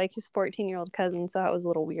marry like his 14-year-old cousin, so that was a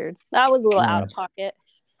little weird. That was a little out Yeah. of pocket.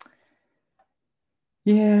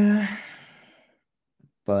 Yeah.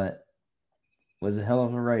 But was a hell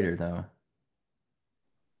of a writer though.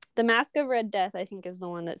 The Mask of Red Death, I think, is the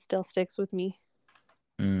one that still sticks with me.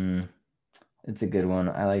 It's a good one.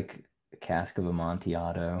 I like Cask of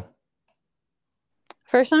Amontillado.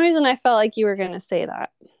 For some reason, I felt like you were going to say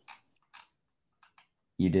that.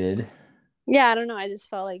 You did? Yeah, I don't know. I just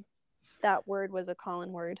felt like that word was a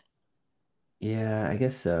Colin word. Yeah, I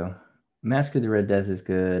guess so. Mask of the Red Death is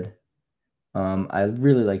good. I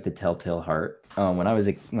really like the Telltale Heart. When I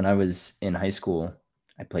was in high school,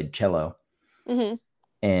 I played cello,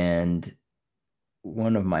 and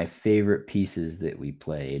one of my favorite pieces that we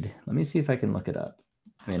played. Let me see if I can look it up.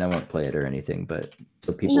 I mean, I won't play it or anything, but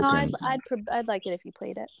so people No, can. I'd like it if you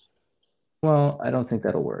played it. Well, I don't think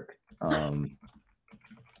that'll work.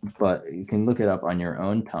 But you can look it up on your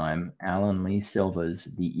own time. Alan Lee Silva's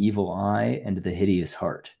 "The Evil Eye and the Hideous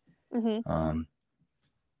Heart"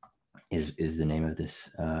 is the name of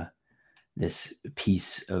this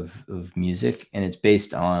piece of music, and it's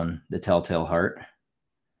based on the Telltale Heart.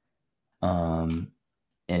 And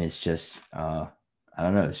it's just I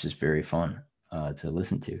don't know, it's just very fun to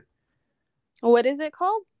listen to. What is it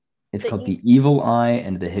called? It's called "The Evil Eye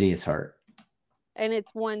and the Hideous Heart." And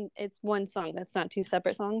it's one song. That's not two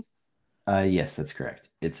separate songs. Yes, that's correct.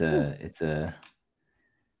 It's a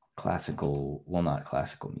classical, well, not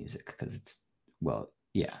classical music because it's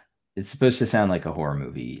supposed to sound like a horror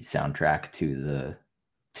movie soundtrack to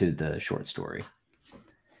the short story.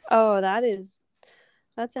 Oh,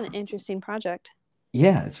 that's an interesting project.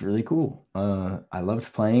 Yeah, it's really cool. I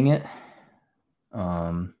loved playing it.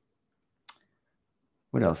 What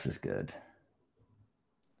else is good?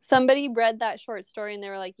 Somebody read that short story and they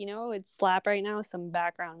were like, it'd slap right now, some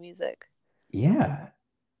background music. Yeah,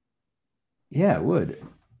 it would.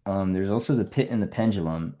 There's also The Pit and the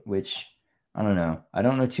Pendulum, which I don't know. I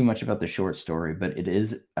don't know too much about the short story, but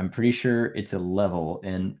I'm pretty sure it's a level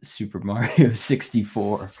in Super Mario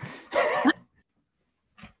 64.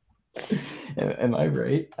 Am I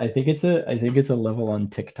right? I think it's a level on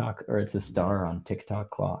TikTok, or it's a star on TikTok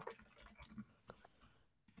clock.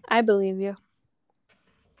 I believe you.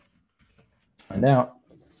 Find out.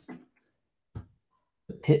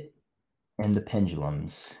 The Pit and the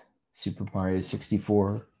Pendulums, Super Mario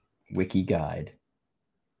 64 wiki guide.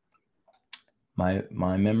 My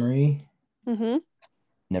memory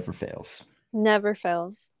never fails. Never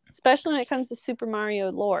fails, especially when it comes to Super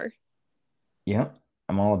Mario lore. Yep,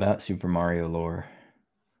 I'm all about Super Mario lore.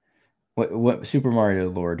 What Super Mario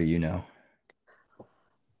lore do you know?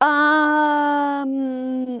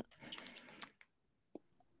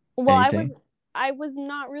 Well, Anything? I was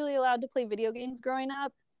not really allowed to play video games growing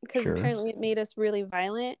up because Sure. apparently it made us really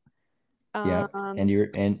violent. Yeah, and you're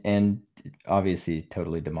and obviously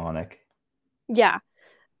totally demonic. Yeah.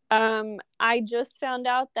 I just found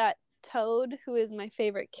out that Toad, who is my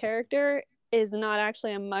favorite character, is not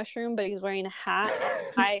actually a mushroom, but he's wearing a hat.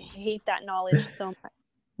 I hate that knowledge so much.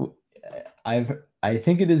 I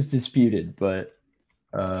think it is disputed, but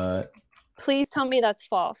please tell me that's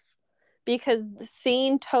false, because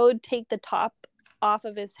seeing Toad take the top off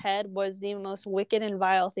of his head was the most wicked and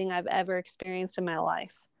vile thing I've ever experienced in my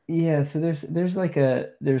life. Yeah, so there's like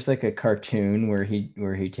a cartoon where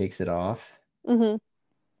he takes it off.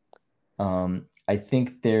 I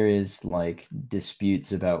think there is like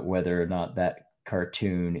disputes about whether or not that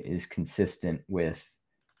cartoon is consistent with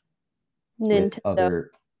Nintendo.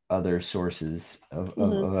 other sources of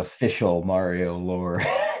official Mario lore.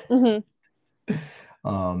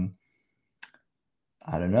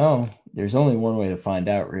 I don't know. There's only one way to find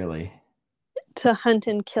out, really. To hunt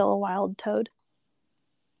and kill a wild toad.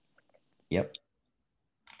 Yep.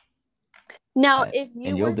 Now,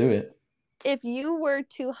 you'll do it. If you were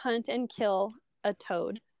to hunt and kill a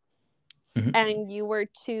toad, and you were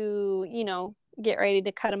to, get ready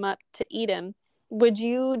to cut him up to eat him, would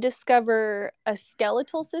you discover a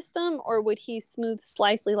skeletal system, or would he smooth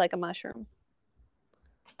slicely like a mushroom?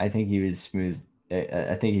 I think he was smooth.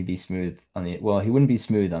 I think he'd be smooth on the. Well, he wouldn't be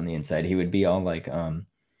smooth on the inside. He would be all like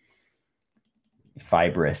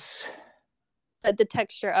fibrous. The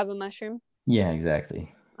texture of a mushroom. Yeah,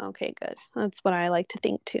 exactly. Okay, good. That's what I like to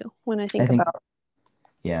think too when I think about.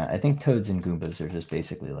 Yeah, I think toads and Goombas are just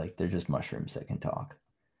basically like they're just mushrooms that can talk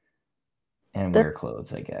and wear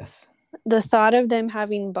clothes, I guess. The thought of them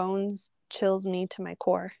having bones chills me to my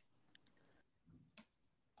core.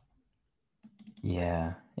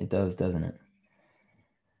 Yeah, it does, doesn't it?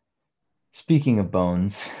 Speaking of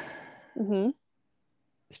bones,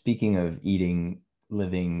 speaking of eating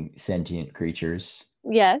living sentient creatures,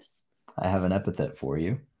 yes, I have an epithet for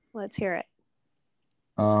you. Let's hear it.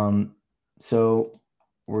 So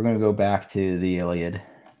we're gonna go back to the Iliad.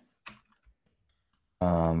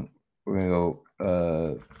 We're gonna go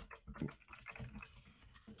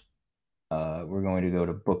we're going to go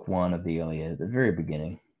to book 1 of the Iliad at the very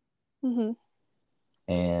beginning. Mm-hmm.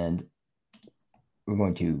 And we're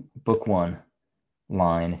going to book 1,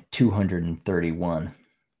 line 231.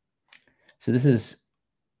 So this is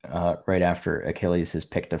right after Achilles has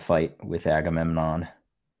picked a fight with Agamemnon.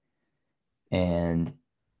 And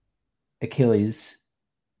Achilles,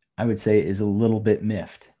 I would say, is a little bit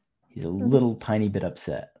miffed. He's a little tiny bit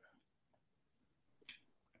upset.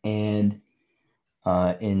 And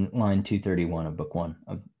in line 231 of book 1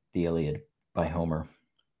 of the Iliad by Homer,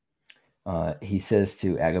 he says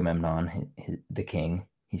to Agamemnon, the king,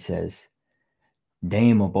 he says,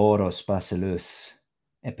 Deimo boros basileus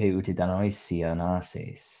epe utidanoisia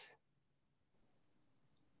nases,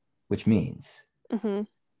 which means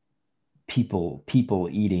people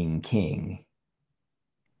eating king,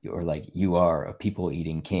 or like you are a people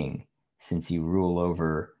eating king since you rule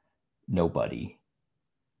over nobody.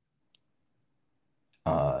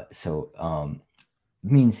 So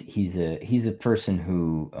means he's a person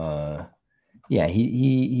who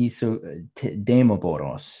he's so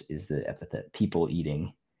demoboros is the epithet, people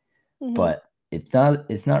eating, but it's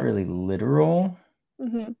not really literal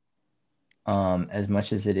as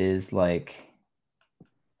much as it is like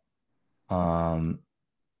let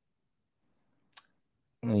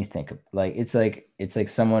me think of, like it's like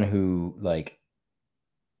someone who, like,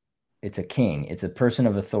 it's a king, it's a person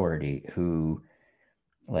of authority who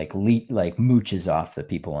like mooches off the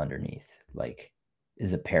people underneath, like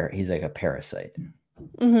he's like a parasite,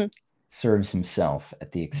 serves himself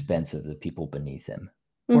at the expense of the people beneath him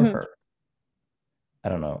or her. I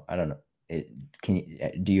don't know.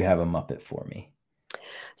 Do you have a Muppet for me?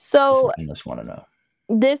 So I just want to know.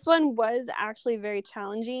 This one was actually very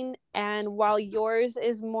challenging, and while yours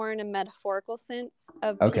is more in a metaphorical sense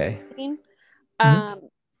of eating,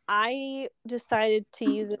 I decided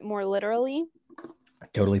to use it more literally.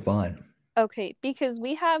 Totally fine. Okay, because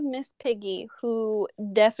we have Miss Piggy, who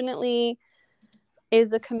definitely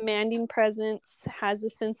is a commanding presence, has a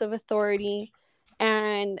sense of authority,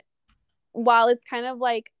 and while it's kind of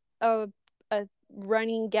like a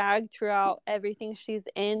running gag throughout everything she's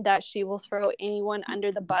in, that she will throw anyone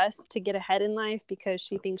under the bus to get ahead in life because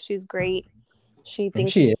she thinks she's great. She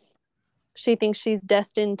thinks she's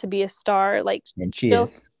destined to be a star. Like, and she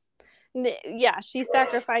is. Yeah, she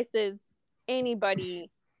sacrifices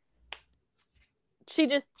anybody.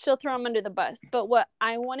 She'll throw them under the bus. But what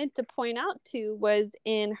I wanted to point out too was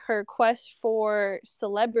in her quest for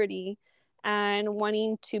celebrity and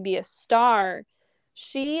wanting to be a star,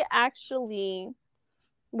 she actually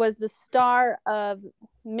was the star of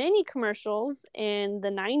many commercials in the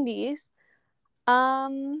 90s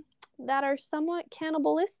that are somewhat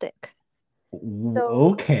cannibalistic.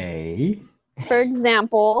 Okay. For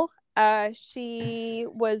example, she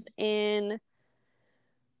was in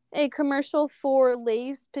a commercial for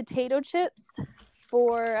Lay's potato chips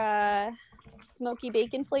for smoky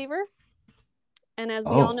bacon flavor. And as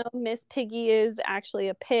we all know, Miss Piggy is actually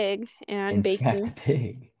a pig, and in bacon. fact, a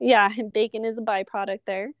pig. Yeah, and bacon is a byproduct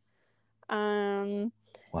there. Wow.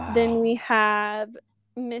 Then we have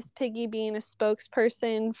Miss Piggy being a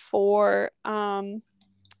spokesperson for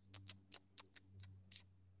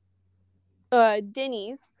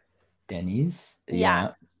Denny's. Denny's,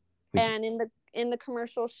 yeah. And in the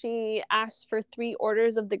commercial, she asked for 3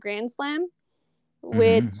 orders of the Grand Slam,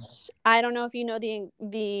 which I don't know if you know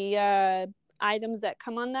the items that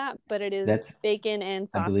come on that, but it is bacon and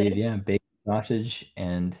sausage. I believe, yeah, bacon, sausage,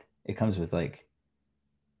 and it comes with, like,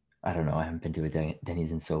 I don't know, I haven't been to a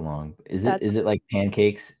Denny's in so long. Is it like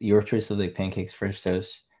pancakes? Your choice of like pancakes, French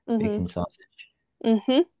toast, bacon, sausage,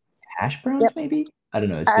 hash browns, maybe? I don't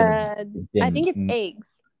know. It's been I think it's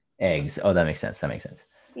eggs. Eggs. Oh, that makes sense.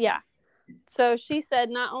 Yeah. So she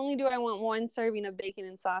said, not only do I want 1 serving of bacon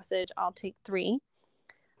and sausage, I'll take 3.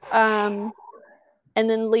 And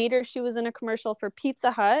then later she was in a commercial for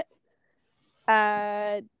Pizza Hut.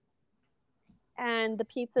 And the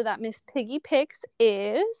pizza that Miss Piggy picks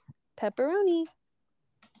is pepperoni.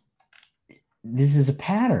 This is a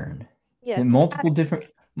pattern. Yeah,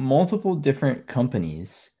 multiple different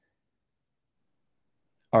companies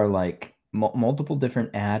are like multiple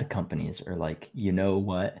different ad companies are like, you know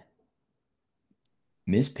what,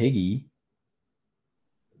 Miss Piggy,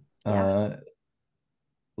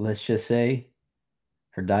 let's just say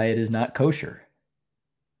her diet is not kosher.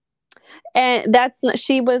 And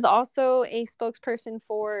she was also a spokesperson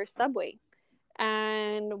for Subway.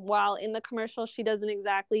 And while in the commercial, she doesn't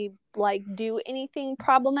exactly like do anything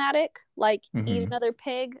problematic, like eat another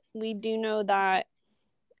pig, we do know that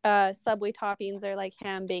Subway toppings are like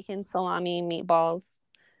ham, bacon, salami, meatballs,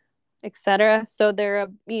 etc. So they're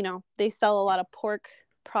they sell a lot of pork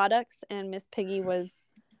products, and Miss Piggy was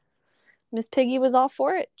all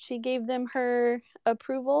for it. She gave them her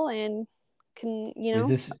approval and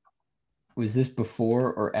Was this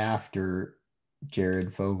before or after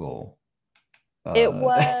Jared Fogle? It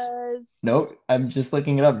was. Nope, I'm just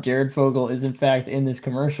looking it up. Jared Fogle is in fact in this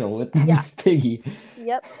commercial with Yeah. Miss Piggy.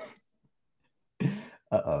 Yep.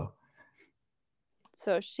 Uh-oh.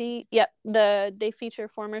 So they feature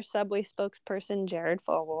former Subway spokesperson Jared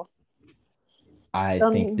Fogle. I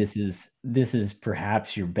think this is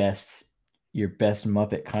perhaps your best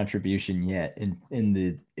Muppet contribution yet in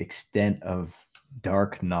the extent of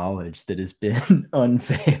dark knowledge that has been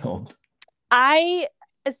unveiled. I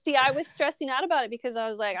was stressing out about it because I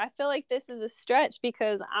was like, I feel like this is a stretch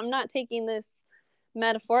because I'm not taking this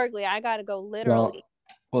metaphorically. I got to go literally.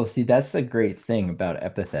 Well, see, that's the great thing about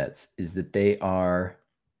epithets is that they're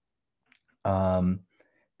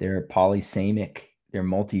polysemic, they're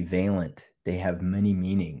multivalent, they have many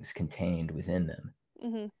meanings contained within them.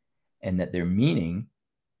 Mm-hmm. And that their meaning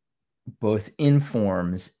both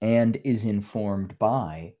informs and is informed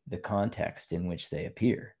by the context in which they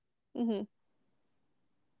appear. Mm-hmm.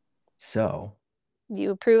 So,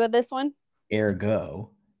 you approve of this one?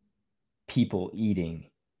 Ergo, people eating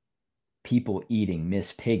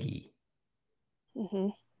Miss Piggy. Mm-hmm.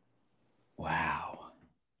 Wow.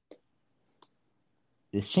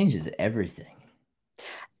 This changes everything.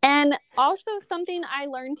 And also something I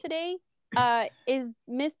learned today is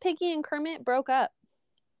Miss Piggy and Kermit broke up.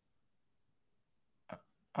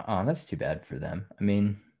 That's too bad for them. I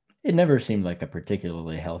mean, it never seemed like a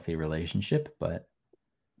particularly healthy relationship, but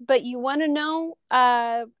you want to know,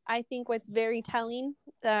 I think what's very telling,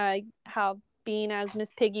 how being as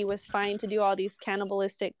Miss Piggy was fine to do all these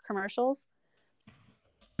cannibalistic commercials.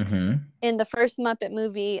 Mm-hmm. In the first Muppet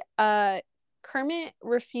movie, Kermit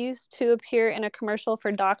refused to appear in a commercial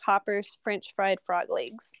for Doc Hopper's French fried frog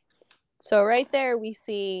legs. So right there we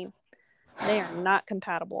see they are not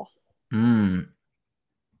compatible.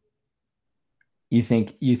 You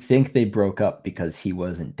think they broke up because he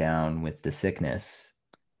wasn't down with the sickness?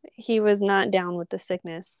 He was not down with the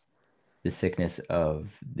sickness. The sickness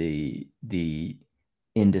of the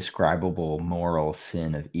indescribable moral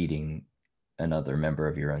sin of eating another member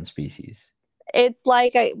of your own species. It's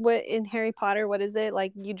like in Harry Potter, what is it?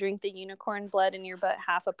 Like you drink the unicorn blood and you're but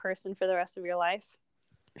half a person for the rest of your life?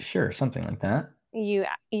 Sure, something like that. You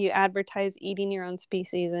advertise eating your own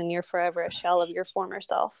species and you're forever a shell of your former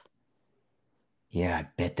self. Yeah, I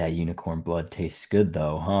bet that unicorn blood tastes good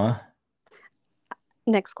though, huh?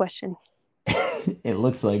 Next question. It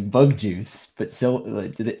looks like bug juice, but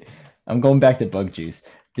I'm going back to bug juice.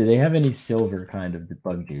 Do they have any silver kind of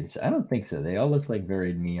bug juice? I don't think so. They all look like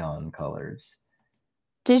very neon colors.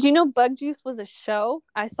 Did you know bug juice was a show?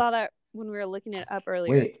 I saw that when we were looking it up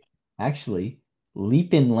earlier. Wait, actually,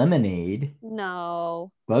 Leapin' Lemonade.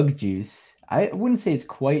 No. Bug juice. I wouldn't say it's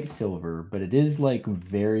quite silver, but it is like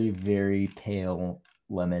very, very pale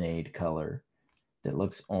lemonade color that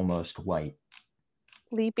looks almost white.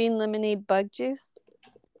 Leaping lemonade bug juice?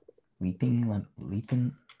 Leaping.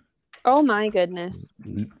 Oh my goodness.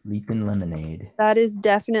 Leapin' lemonade. That is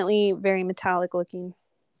definitely very metallic looking.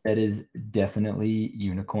 That is definitely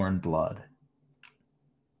unicorn blood.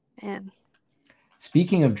 Man.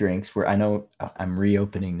 Speaking of drinks, where I know I'm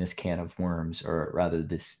reopening this can of worms, or rather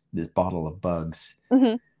this bottle of bugs.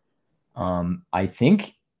 Mm-hmm. I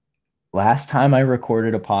think last time I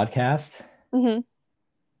recorded a podcast, mm-hmm.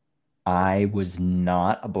 I was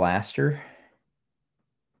not a blaster,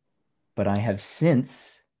 but I have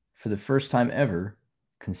since, for the first time ever,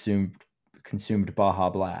 consumed Baja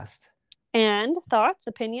Blast. And thoughts,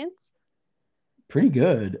 opinions? Pretty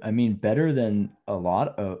good. I mean, better than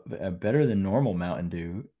better than normal Mountain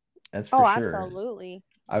Dew. That's for sure. Absolutely.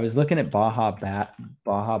 I was looking at Baja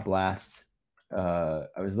Blast. I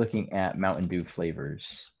was looking at Mountain Dew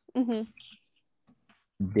flavors. Mm-hmm.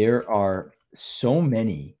 There are so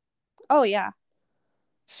many. Oh yeah.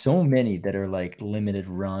 So many that are like limited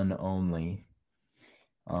run only.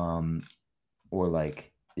 Or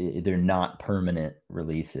like they're not permanent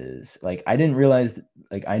releases. Like I didn't realize,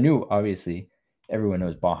 like I knew obviously everyone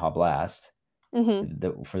knows Baja Blast,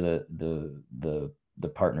 mm-hmm. for the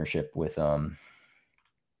partnership with Taco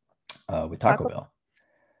Bell.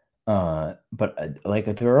 But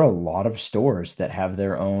like there are a lot of stores that have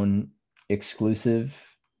their own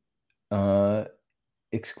exclusive Mountain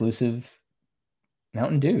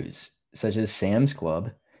Dews, such as Sam's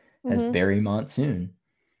Club has mm-hmm. Berry Monsoon.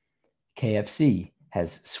 KFC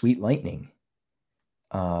has Sweet Lightning.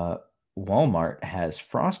 Walmart has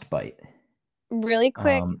Frostbite. Really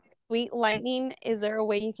quick, Sweet Lightning, is there a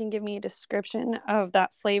way you can give me a description of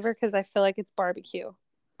that flavor? Because I feel like it's barbecue.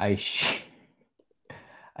 I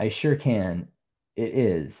I sure can. It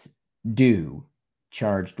is dew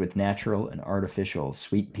charged with natural and artificial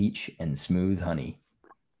sweet peach and smooth honey.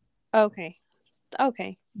 Okay.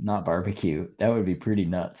 Okay. Not barbecue. That would be pretty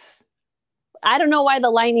nuts. I don't know why the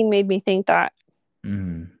lightning made me think that.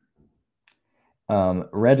 Mm.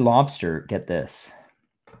 Red Lobster, get this.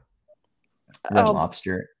 Red Oh.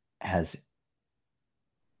 Lobster has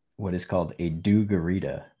what is called a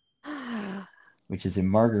Dew-garita, which is a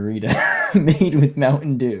margarita made with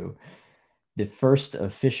Mountain Dew, the first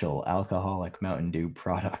official alcoholic Mountain Dew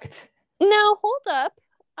product. Now, hold up.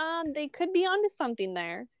 They could be onto something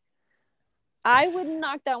there. I wouldn't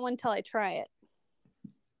knock that one till I try it.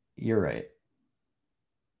 You're right.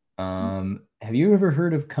 Have you ever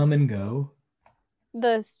heard of Kum N Go?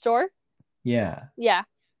 The store? Yeah, Yeah.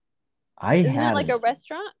 I Isn't it had like a it.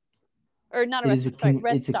 restaurant? Or not a It is restaurant, sorry,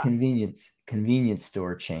 rest it's a stop. convenience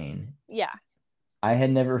store chain. Yeah. I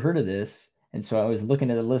had never heard of this, and so I was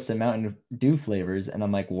looking at the list of Mountain Dew flavors, and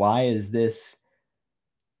I'm like, why is there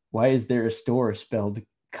a store spelled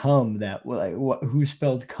cum that way? Who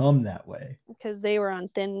spelled cum that way? Because they were on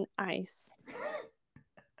thin ice.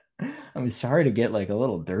 I'm sorry to get like a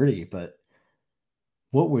little dirty, but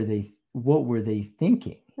what were they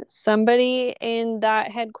thinking? Somebody in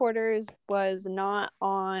that headquarters was not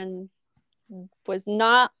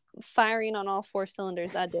firing on all four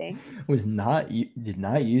cylinders that day. Did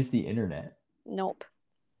not use the internet. Nope.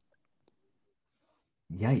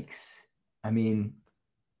 Yikes. I mean,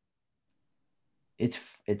 it's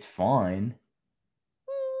fine.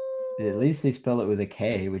 At least they spell it with a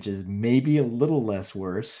K, which is maybe a little less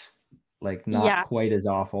worse. Like not quite as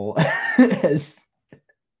awful as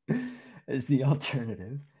the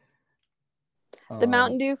alternative. The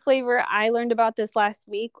Mountain Dew flavor, I learned about this last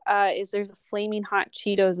week, is there's a flaming hot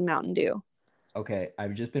Cheetos Mountain Dew. Okay,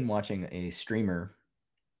 I've just been watching a streamer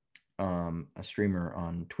on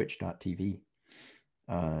twitch.tv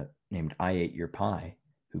named I Ate Your Pie,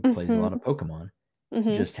 who plays a lot of Pokemon,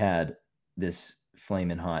 just had this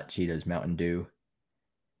flaming hot Cheetos Mountain Dew.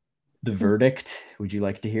 The verdict, would you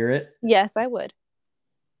like to hear it? Yes, I would.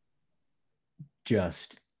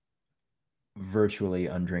 Just virtually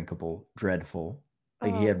undrinkable, dreadful.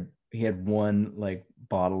 Like he had one like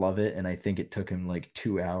bottle of it, and I think it took him like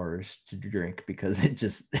 2 hours to drink because it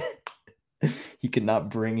just he could not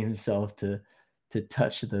bring himself to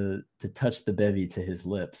touch the bevy to his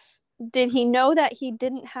lips. Did he know that he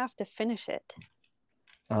didn't have to finish it?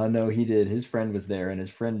 No, he did. His friend was there, and his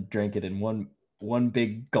friend drank it in one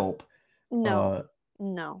big gulp. No.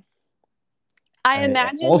 I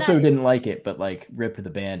imagine also didn't like it, but like ripped the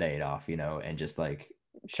Band-Aid off, and just like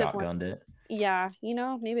shotgunned it. Yeah,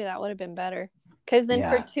 maybe that would have been better. Because then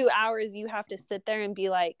for 2 hours you have to sit there and be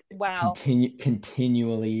like, wow.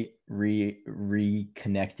 Continually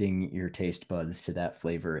reconnecting your taste buds to that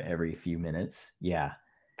flavor every few minutes. Yeah.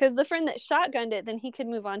 Because the friend that shotgunned it, then he could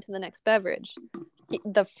move on to the next beverage.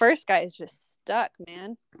 The first guy is just stuck,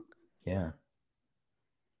 man. Yeah.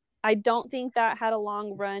 I don't think that had a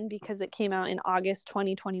long run because it came out in August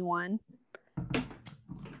 2021.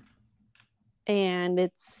 And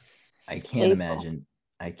it's I can't imagine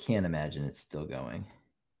it's still going.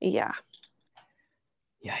 Yeah.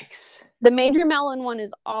 Yikes. The Major Melon one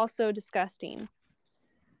is also disgusting.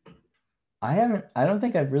 I don't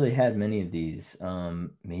think I've really had many of these.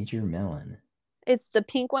 Major Melon. It's the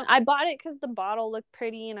pink one. I bought it because the bottle looked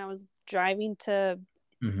pretty, and I was driving to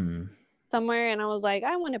somewhere, and I was like,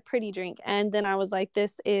 I want a pretty drink. And then I was like,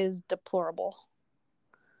 this is deplorable.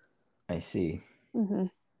 I see.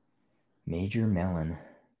 Major Melon.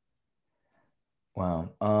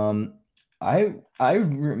 Wow. I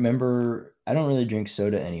remember I don't really drink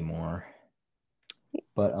soda anymore.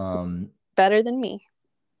 But better than me.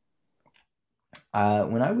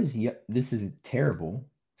 When I was this is terrible.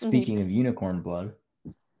 Speaking of unicorn blood,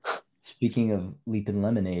 speaking of Leapin'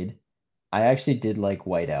 Lemonade, I actually did like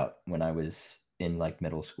Whiteout when I was in like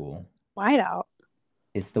middle school. Whiteout?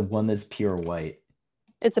 It's the one that's pure white.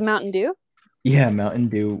 It's a Mountain Dew? Yeah, Mountain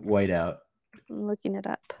Dew Whiteout. I'm looking it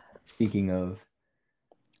up. Speaking of,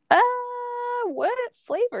 what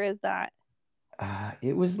flavor is that?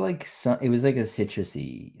 It was like a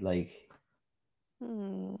citrusy, like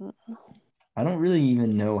I don't really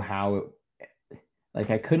even know how it, like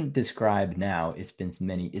I couldn't describe now. It's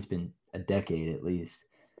been a decade at least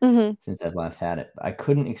since I've last had it. I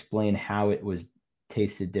couldn't explain how it was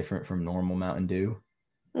tasted different from normal Mountain Dew.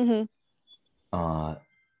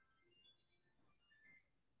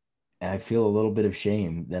 I feel a little bit of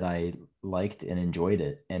shame that I liked and enjoyed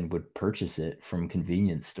it and would purchase it from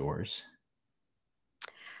convenience stores.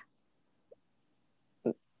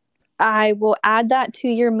 I will add that to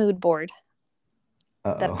your mood board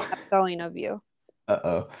that I Uh-oh. have going of you.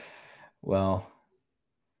 Uh-oh. Well,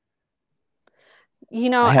 You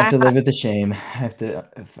know, I have to live with the shame. I have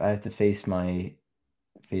to face my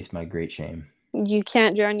great shame. You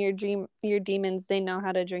can't drown your demons. They know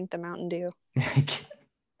how to drink the Mountain Dew.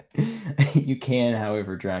 You can,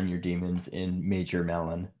 however, drown your demons in Major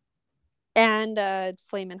Melon And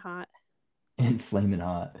Flamin' Hot. and Flamin'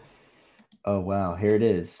 Hot. Oh wow, here it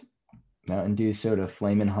is. Mountain Dew soda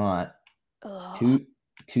Flamin' Hot. Ugh.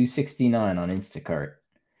 269 on Instacart.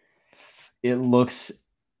 It looks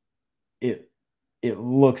it it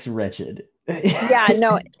looks wretched. Yeah,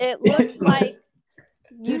 no, it looks like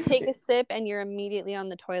you take a sip and you're immediately on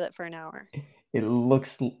the toilet for an hour. It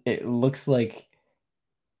looks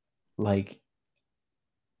like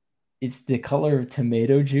it's the color of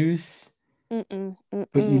tomato juice, Mm-mm, mm-mm,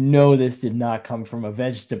 but you know this did not come from a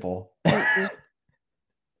vegetable. mm-mm.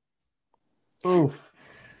 Oof.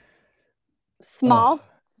 Small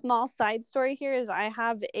side story here is I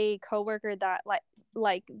have a coworker that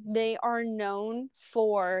like they are known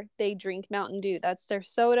for they drink Mountain Dew. That's their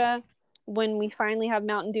soda. When we finally have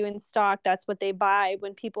Mountain Dew in stock, that's what they buy.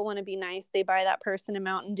 When people want to be nice, they buy that person a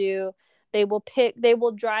Mountain Dew. They will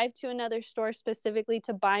drive to another store specifically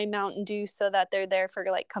to buy Mountain Dew so that they're there for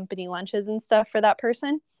like company lunches and stuff for that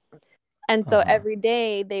person. And so every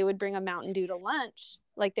day they would bring a Mountain Dew to lunch,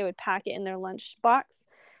 like they would pack it in their lunch box.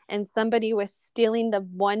 And somebody was stealing the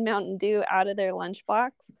one Mountain Dew out of their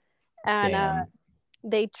lunchbox. And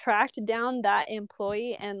they tracked down that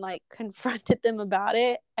employee and like confronted them about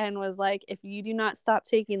it and was like, if you do not stop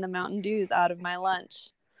taking the Mountain Dews out of my lunch,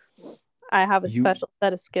 I have a special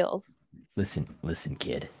set of skills. Listen,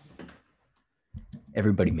 kid.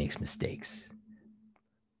 Everybody makes mistakes.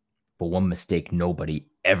 But one mistake nobody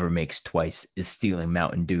ever makes twice is stealing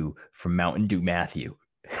Mountain Dew from Mountain Dew Matthew.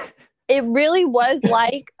 It really was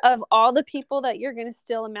like, of all the people that you're going to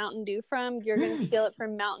steal a Mountain Dew from, you're going to steal it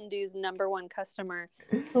from Mountain Dew's #1 customer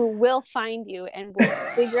who will find you and will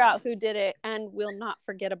figure out who did it and will not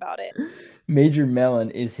forget about it. Major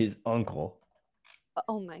Melon is his uncle.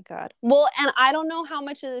 Oh my God. Well, and I don't know how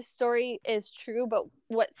much of this story is true, but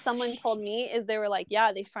what someone told me is they were like,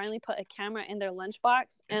 yeah, they finally put a camera in their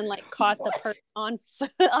lunchbox and like caught the person on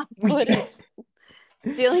footage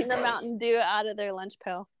stealing the Mountain Dew out of their lunch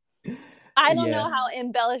pail. I don't know how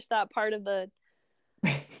embellished that part of the.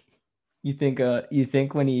 You think was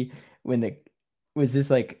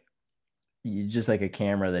this like just like a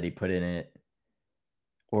camera that he put in it?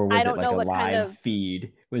 Or was it like a live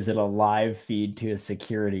feed? Was it a live feed to a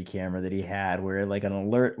security camera that he had where like an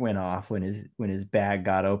alert went off when his bag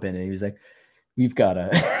got open and he was like, we've got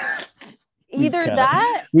a we've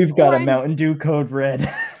got a Mountain Dew code red.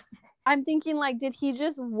 I'm thinking like, did he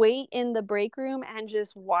just wait in the break room and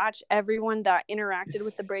just watch everyone that interacted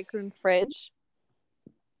with the break room fridge?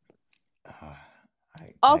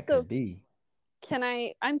 Also,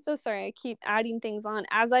 I'm so sorry, I keep adding things on.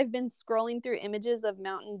 As I've been scrolling through images of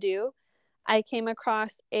Mountain Dew, I came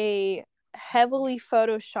across a heavily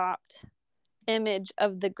photoshopped image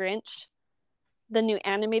of the Grinch, the new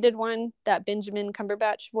animated one that Benjamin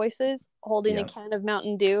Cumberbatch voices, holding a can of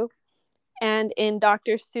Mountain Dew. And in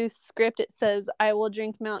Dr. Seuss' script, it says, I will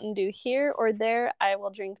drink Mountain Dew here or there. I will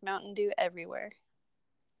drink Mountain Dew everywhere.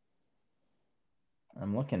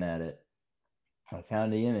 I'm looking at it. I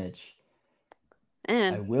found the image.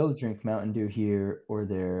 And I will drink Mountain Dew here or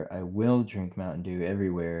there. I will drink Mountain Dew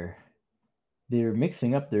everywhere. They're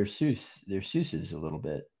mixing up their Seusses a little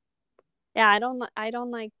bit. Yeah, I don't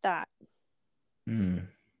like that.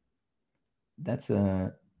 That's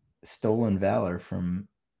a stolen valor from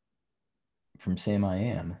Sam I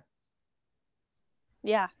Am.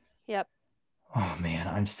 Yeah. Yep. Oh man,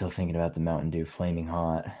 I'm still thinking about the Mountain Dew Flaming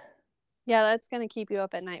Hot. Yeah, that's gonna keep you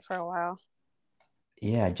up at night for a while.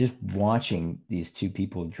 Yeah, just watching these two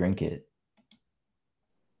people drink it.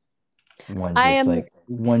 One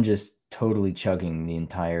just totally chugging the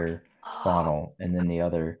entire bottle, and then the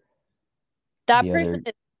other. That person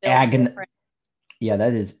is built different. Yeah,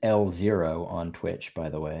 that is L0 on Twitch, by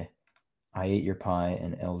the way. I ate your pie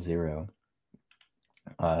and L0.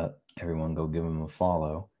 Everyone go give him a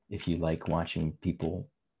follow if you like watching people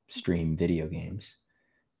stream video games.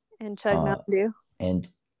 And chug Mountain Dew. And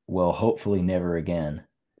well, hopefully never again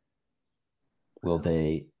will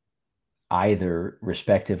they either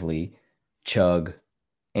respectively chug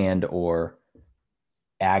and or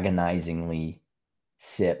agonizingly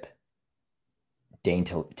take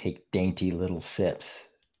dainty little sips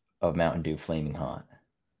of Mountain Dew Flaming Hot.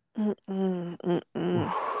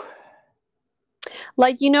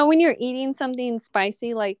 Like, when you're eating something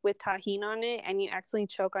spicy, like with tahini on it, and you accidentally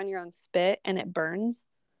choke on your own spit and it burns.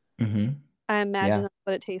 Mm-hmm. I imagine Yeah. that's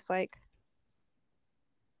what it tastes like.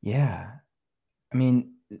 Yeah. I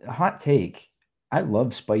mean, hot take. I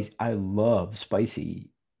love spice. I love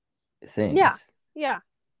spicy Yeah. things. Yeah.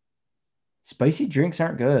 Spicy drinks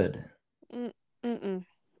aren't good. Mm, mm-mm.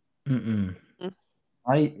 Mm-mm.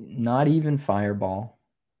 Mm. Not even Fireball.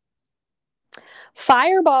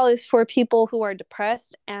 Fireball is for people who are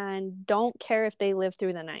depressed and don't care if they live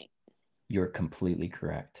through the night. You're completely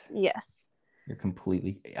correct. Yes. You're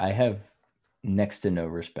completely. I have next to no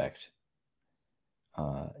respect.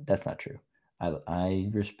 That's not true. I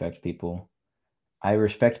respect people. I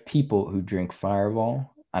respect people who drink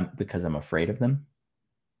Fireball. Because I'm afraid of them.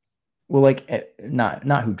 Well, like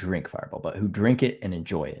not who drink Fireball, but who drink it and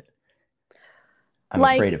enjoy it. I'm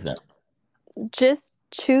afraid Like, of them. just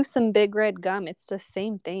chew some big red gum. It's the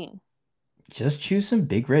same thing. Just chew some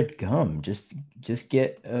big red gum. Just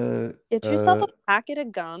get Get yourself a packet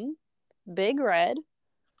of gum, big red.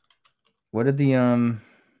 what are the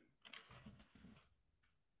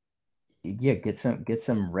yeah, get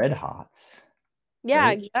some red hots. Yeah,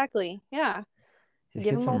 Right? exactly. Yeah. Just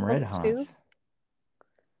Give get them a some red little chew.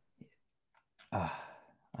 hots.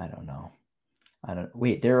 I don't know. I don't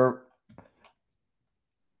wait, there are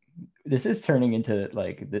this is turning into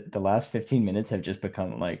like the last 15 minutes have just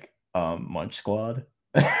become like Munch Squad.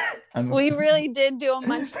 We really did do a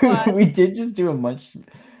munch squad. we did just do a munch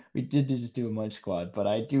squad, but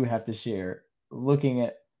I do have to share looking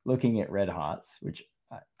at red hots, which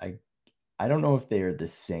I don't know if they are the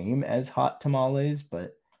same as hot tamales,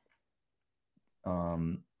 but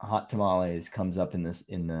hot tamales comes up in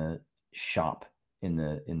the shop in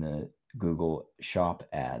the Google shop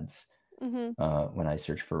ads when I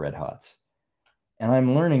search for red hots. And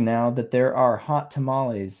I'm learning now that there are hot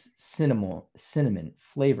tamales cinnamon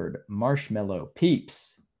flavored marshmallow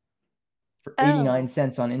peeps for 89 Oh,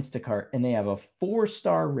 cents on Instacart, and they have a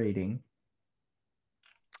 4-star rating.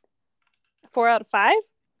 4 out of 5?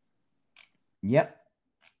 Yep.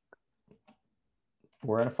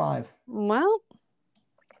 4 out of 5. Well,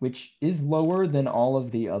 Which is lower than all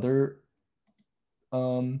of the other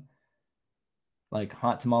like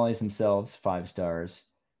hot tamales themselves, 5 stars.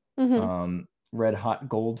 Red hot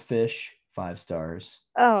goldfish, 5 stars.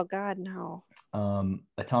 oh God, no.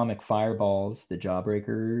 Atomic fireballs, the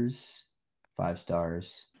jawbreakers, 5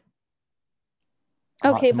 stars.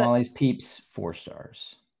 Hot Okay, but tamales peeps, 4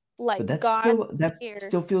 stars. But like that God tier,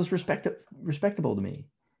 still feels respectable to me.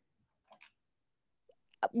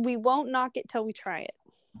 we won't knock it till we try it.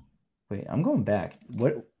 Wait, I'm going back.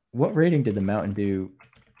 What rating did the Mountain Dew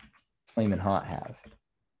Flamin' Hot have?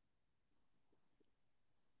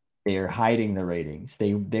 They are hiding the ratings.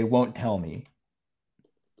 They won't tell me.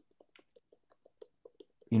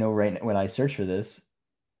 Right when I search for this,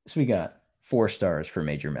 so we got 4 stars for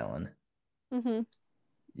Major Melon.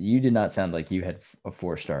 You did not sound like you had a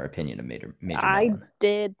 4-star opinion of Major Melon. I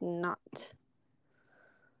did not.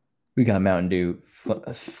 We got Mountain Dew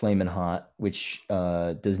Flamin' Hot, which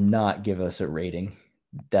does not give us a rating.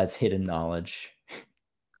 That's hidden knowledge.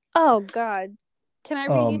 Oh God, can I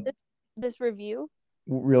read you this review?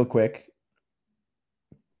 Real quick.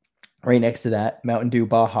 Right next to that, Mountain Dew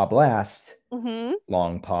Baja Blast.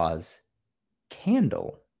 Long pause.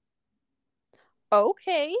 Candle.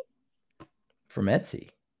 Okay. From Etsy.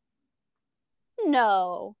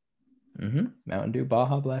 No. Mountain Dew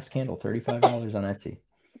Baja Blast candle, $35 on Etsy.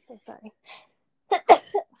 So sorry.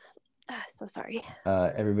 So sorry.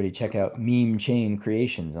 Everybody check out Meme Chain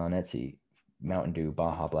Creations on Etsy. Mountain Dew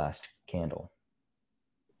Baja Blast candle.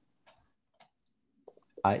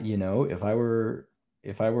 If I were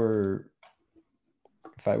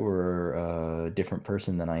a different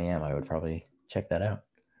person than I am, I would probably check that out.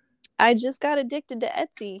 I just got addicted to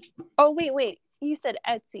Etsy. Oh, wait. You said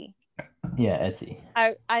Etsy. Yeah, Etsy.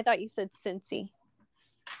 I thought you said Cincy.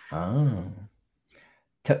 Oh.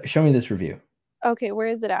 Show me this review. Okay, where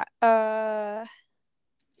is it at?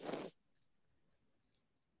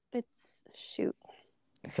 Shoot.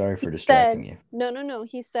 Sorry for distracting you. No.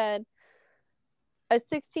 He said, a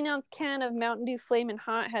 16-ounce can of Mountain Dew Flamin'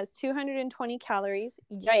 Hot has 220 calories.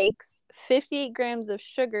 Yikes. 58 grams of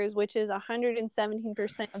sugars, which is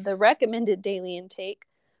 117% of the recommended daily intake.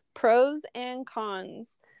 Pros and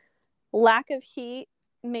cons. Lack of heat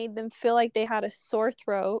made them feel like they had a sore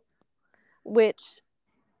throat, which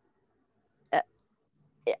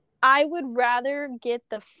I would rather get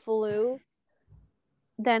the flu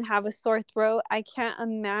than have a sore throat. I can't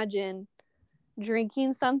imagine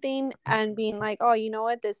drinking something and being like, oh, you know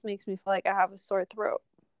what? This makes me feel like I have a sore throat.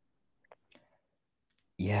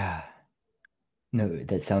 Yeah. No,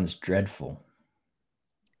 that sounds dreadful.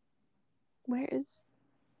 Where is?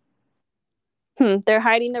 They're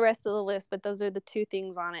hiding the rest of the list, but those are the two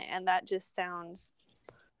things on it, and that just sounds.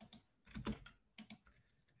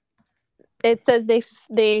 It says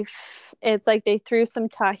it's like they threw some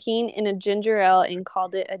tahine in a ginger ale and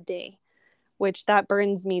called it a day, which that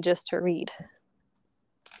burns me just to read.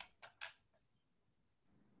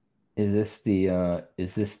 Is this the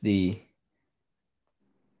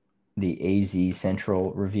AZ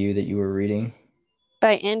Central review that you were reading?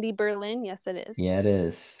 By Andy Berlin? Yes, it is. Yeah, it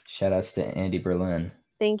is. Shout outs to Andy Berlin.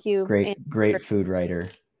 Thank you. Great food writer.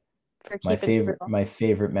 For keeping my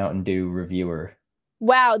favorite Mountain Dew reviewer.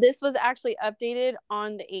 Wow, this was actually updated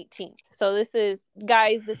on the 18th. So this is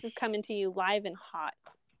coming to you live and hot.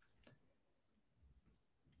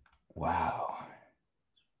 Wow.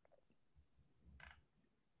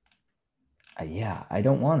 Yeah, I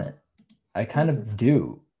don't want it. I kind of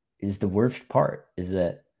do. Is the worst part is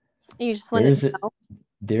that you just want to know?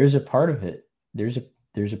 There's a part of it. There's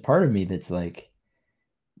a part of me that's like,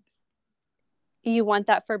 you want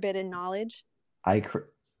that forbidden knowledge. I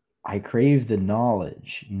crave the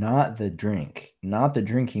knowledge, not the drink, not the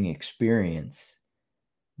drinking experience,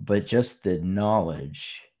 but just the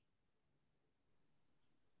knowledge.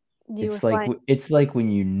 It's like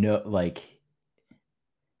when you know, like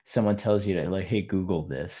someone tells you to like, hey, Google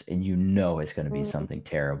this, and you know it's going to be something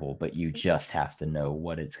terrible, but you just have to know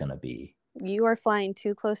what it's going to be. You are flying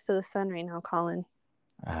too close to the sun right now, Colin.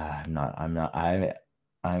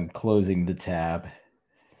 I'm closing the tab.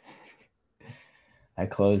 I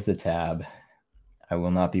closed the tab. I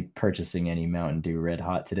will not be purchasing any Mountain Dew Red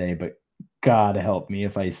Hot today, but God help me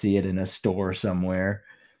if I see it in a store somewhere.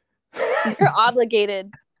 You're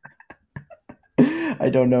obligated. I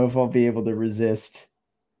don't know if I'll be able to resist.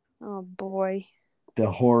 Oh boy. The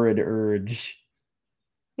horrid urge.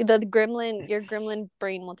 Your gremlin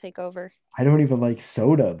brain will take over. I don't even like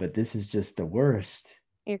soda, but this is just the worst.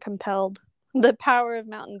 You're compelled. The power of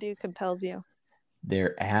Mountain Dew compels you.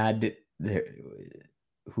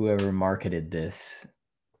 Whoever marketed this,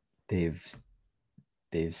 they've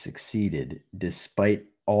succeeded despite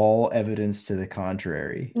all evidence to the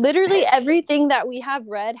contrary. Literally everything that we have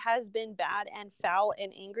read has been bad and foul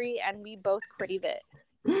and angry, and we both crave it.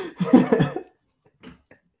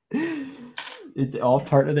 It's all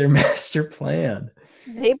part of their master plan.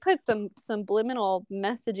 They put some subliminal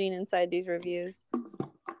messaging inside these reviews.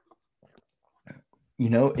 You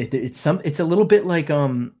know, it's a little bit like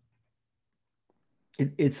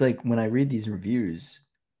it's like when I read these reviews,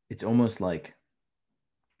 it's almost like,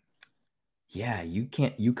 yeah, you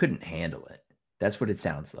couldn't handle it. That's what it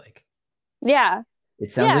sounds like. Yeah.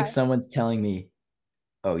 It sounds like someone's telling me,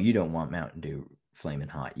 oh, you don't want Mountain Dew Flamin'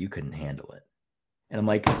 Hot. You couldn't handle it. And I'm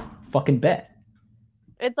like, fucking bet.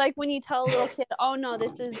 It's like when you tell a little kid, oh no,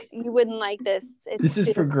 you wouldn't like this. This is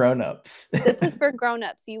for grown-ups. This is for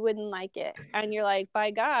grown-ups. You wouldn't like it. And you're like,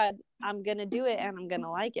 by God, I'm going to do it and I'm going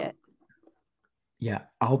to like it. Yeah,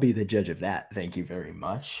 I'll be the judge of that. Thank you very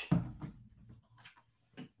much.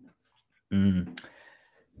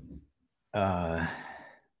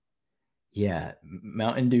 Yeah,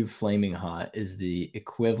 Mountain Dew Flaming Hot is the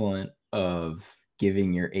equivalent of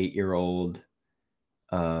giving your 8-year-old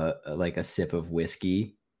like a sip of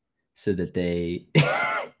whiskey so that they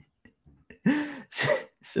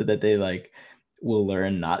so that they like will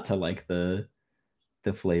learn not to like the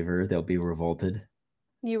flavor. They'll be revolted.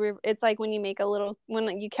 It's like when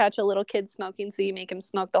you catch a little kid smoking, so you make him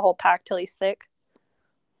smoke the whole pack till he's sick.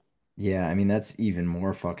 Yeah, I mean, that's even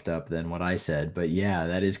more fucked up than what I said, but yeah,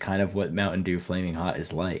 that is kind of what Mountain Dew Flaming Hot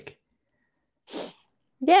is like.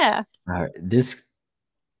 Yeah. This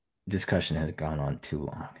discussion has gone on too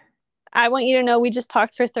long. I want you to know we just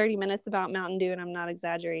talked for 30 minutes about Mountain Dew, and I'm not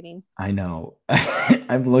exaggerating. I know.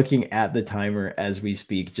 I'm looking at the timer as we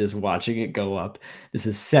speak, just watching it go up. This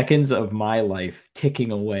is seconds of my life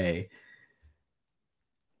ticking away.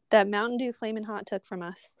 That Mountain Dew Flamin' Hot took from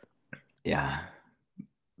us. Yeah.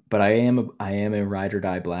 But I am a ride or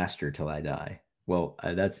die blaster till I die. Well,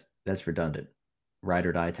 that's redundant. Ride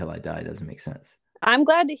or die till I die doesn't make sense. I'm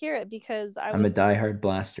glad to hear it because I'm a diehard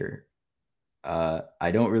blaster.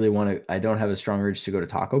 I don't really want to. I don't have a strong urge to go to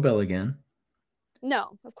Taco Bell again.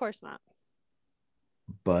 No, of course not.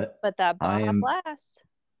 But that Baja Blast.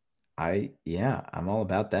 I'm all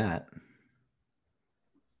about that.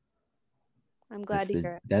 I'm glad to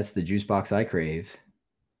hear it. That's the juice box I crave.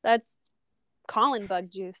 That's Colin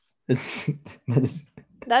bug juice. That's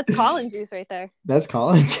Colin juice right there. That's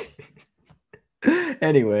Colin.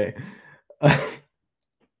 Anyway,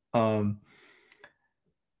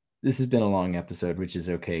 this has been a long episode, which is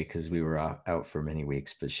okay because we were out for many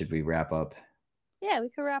weeks. But should we wrap up? Yeah, we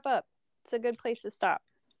could wrap up. It's a good place to stop.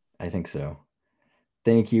 I think so.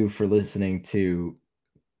 Thank you for listening to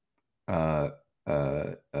uh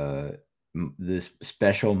this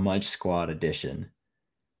special Munch Squad edition.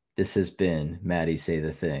 This has been Maddie Say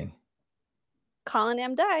the Thing. Colin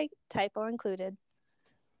M. Die, typo included.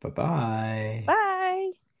 Bye-bye. Bye.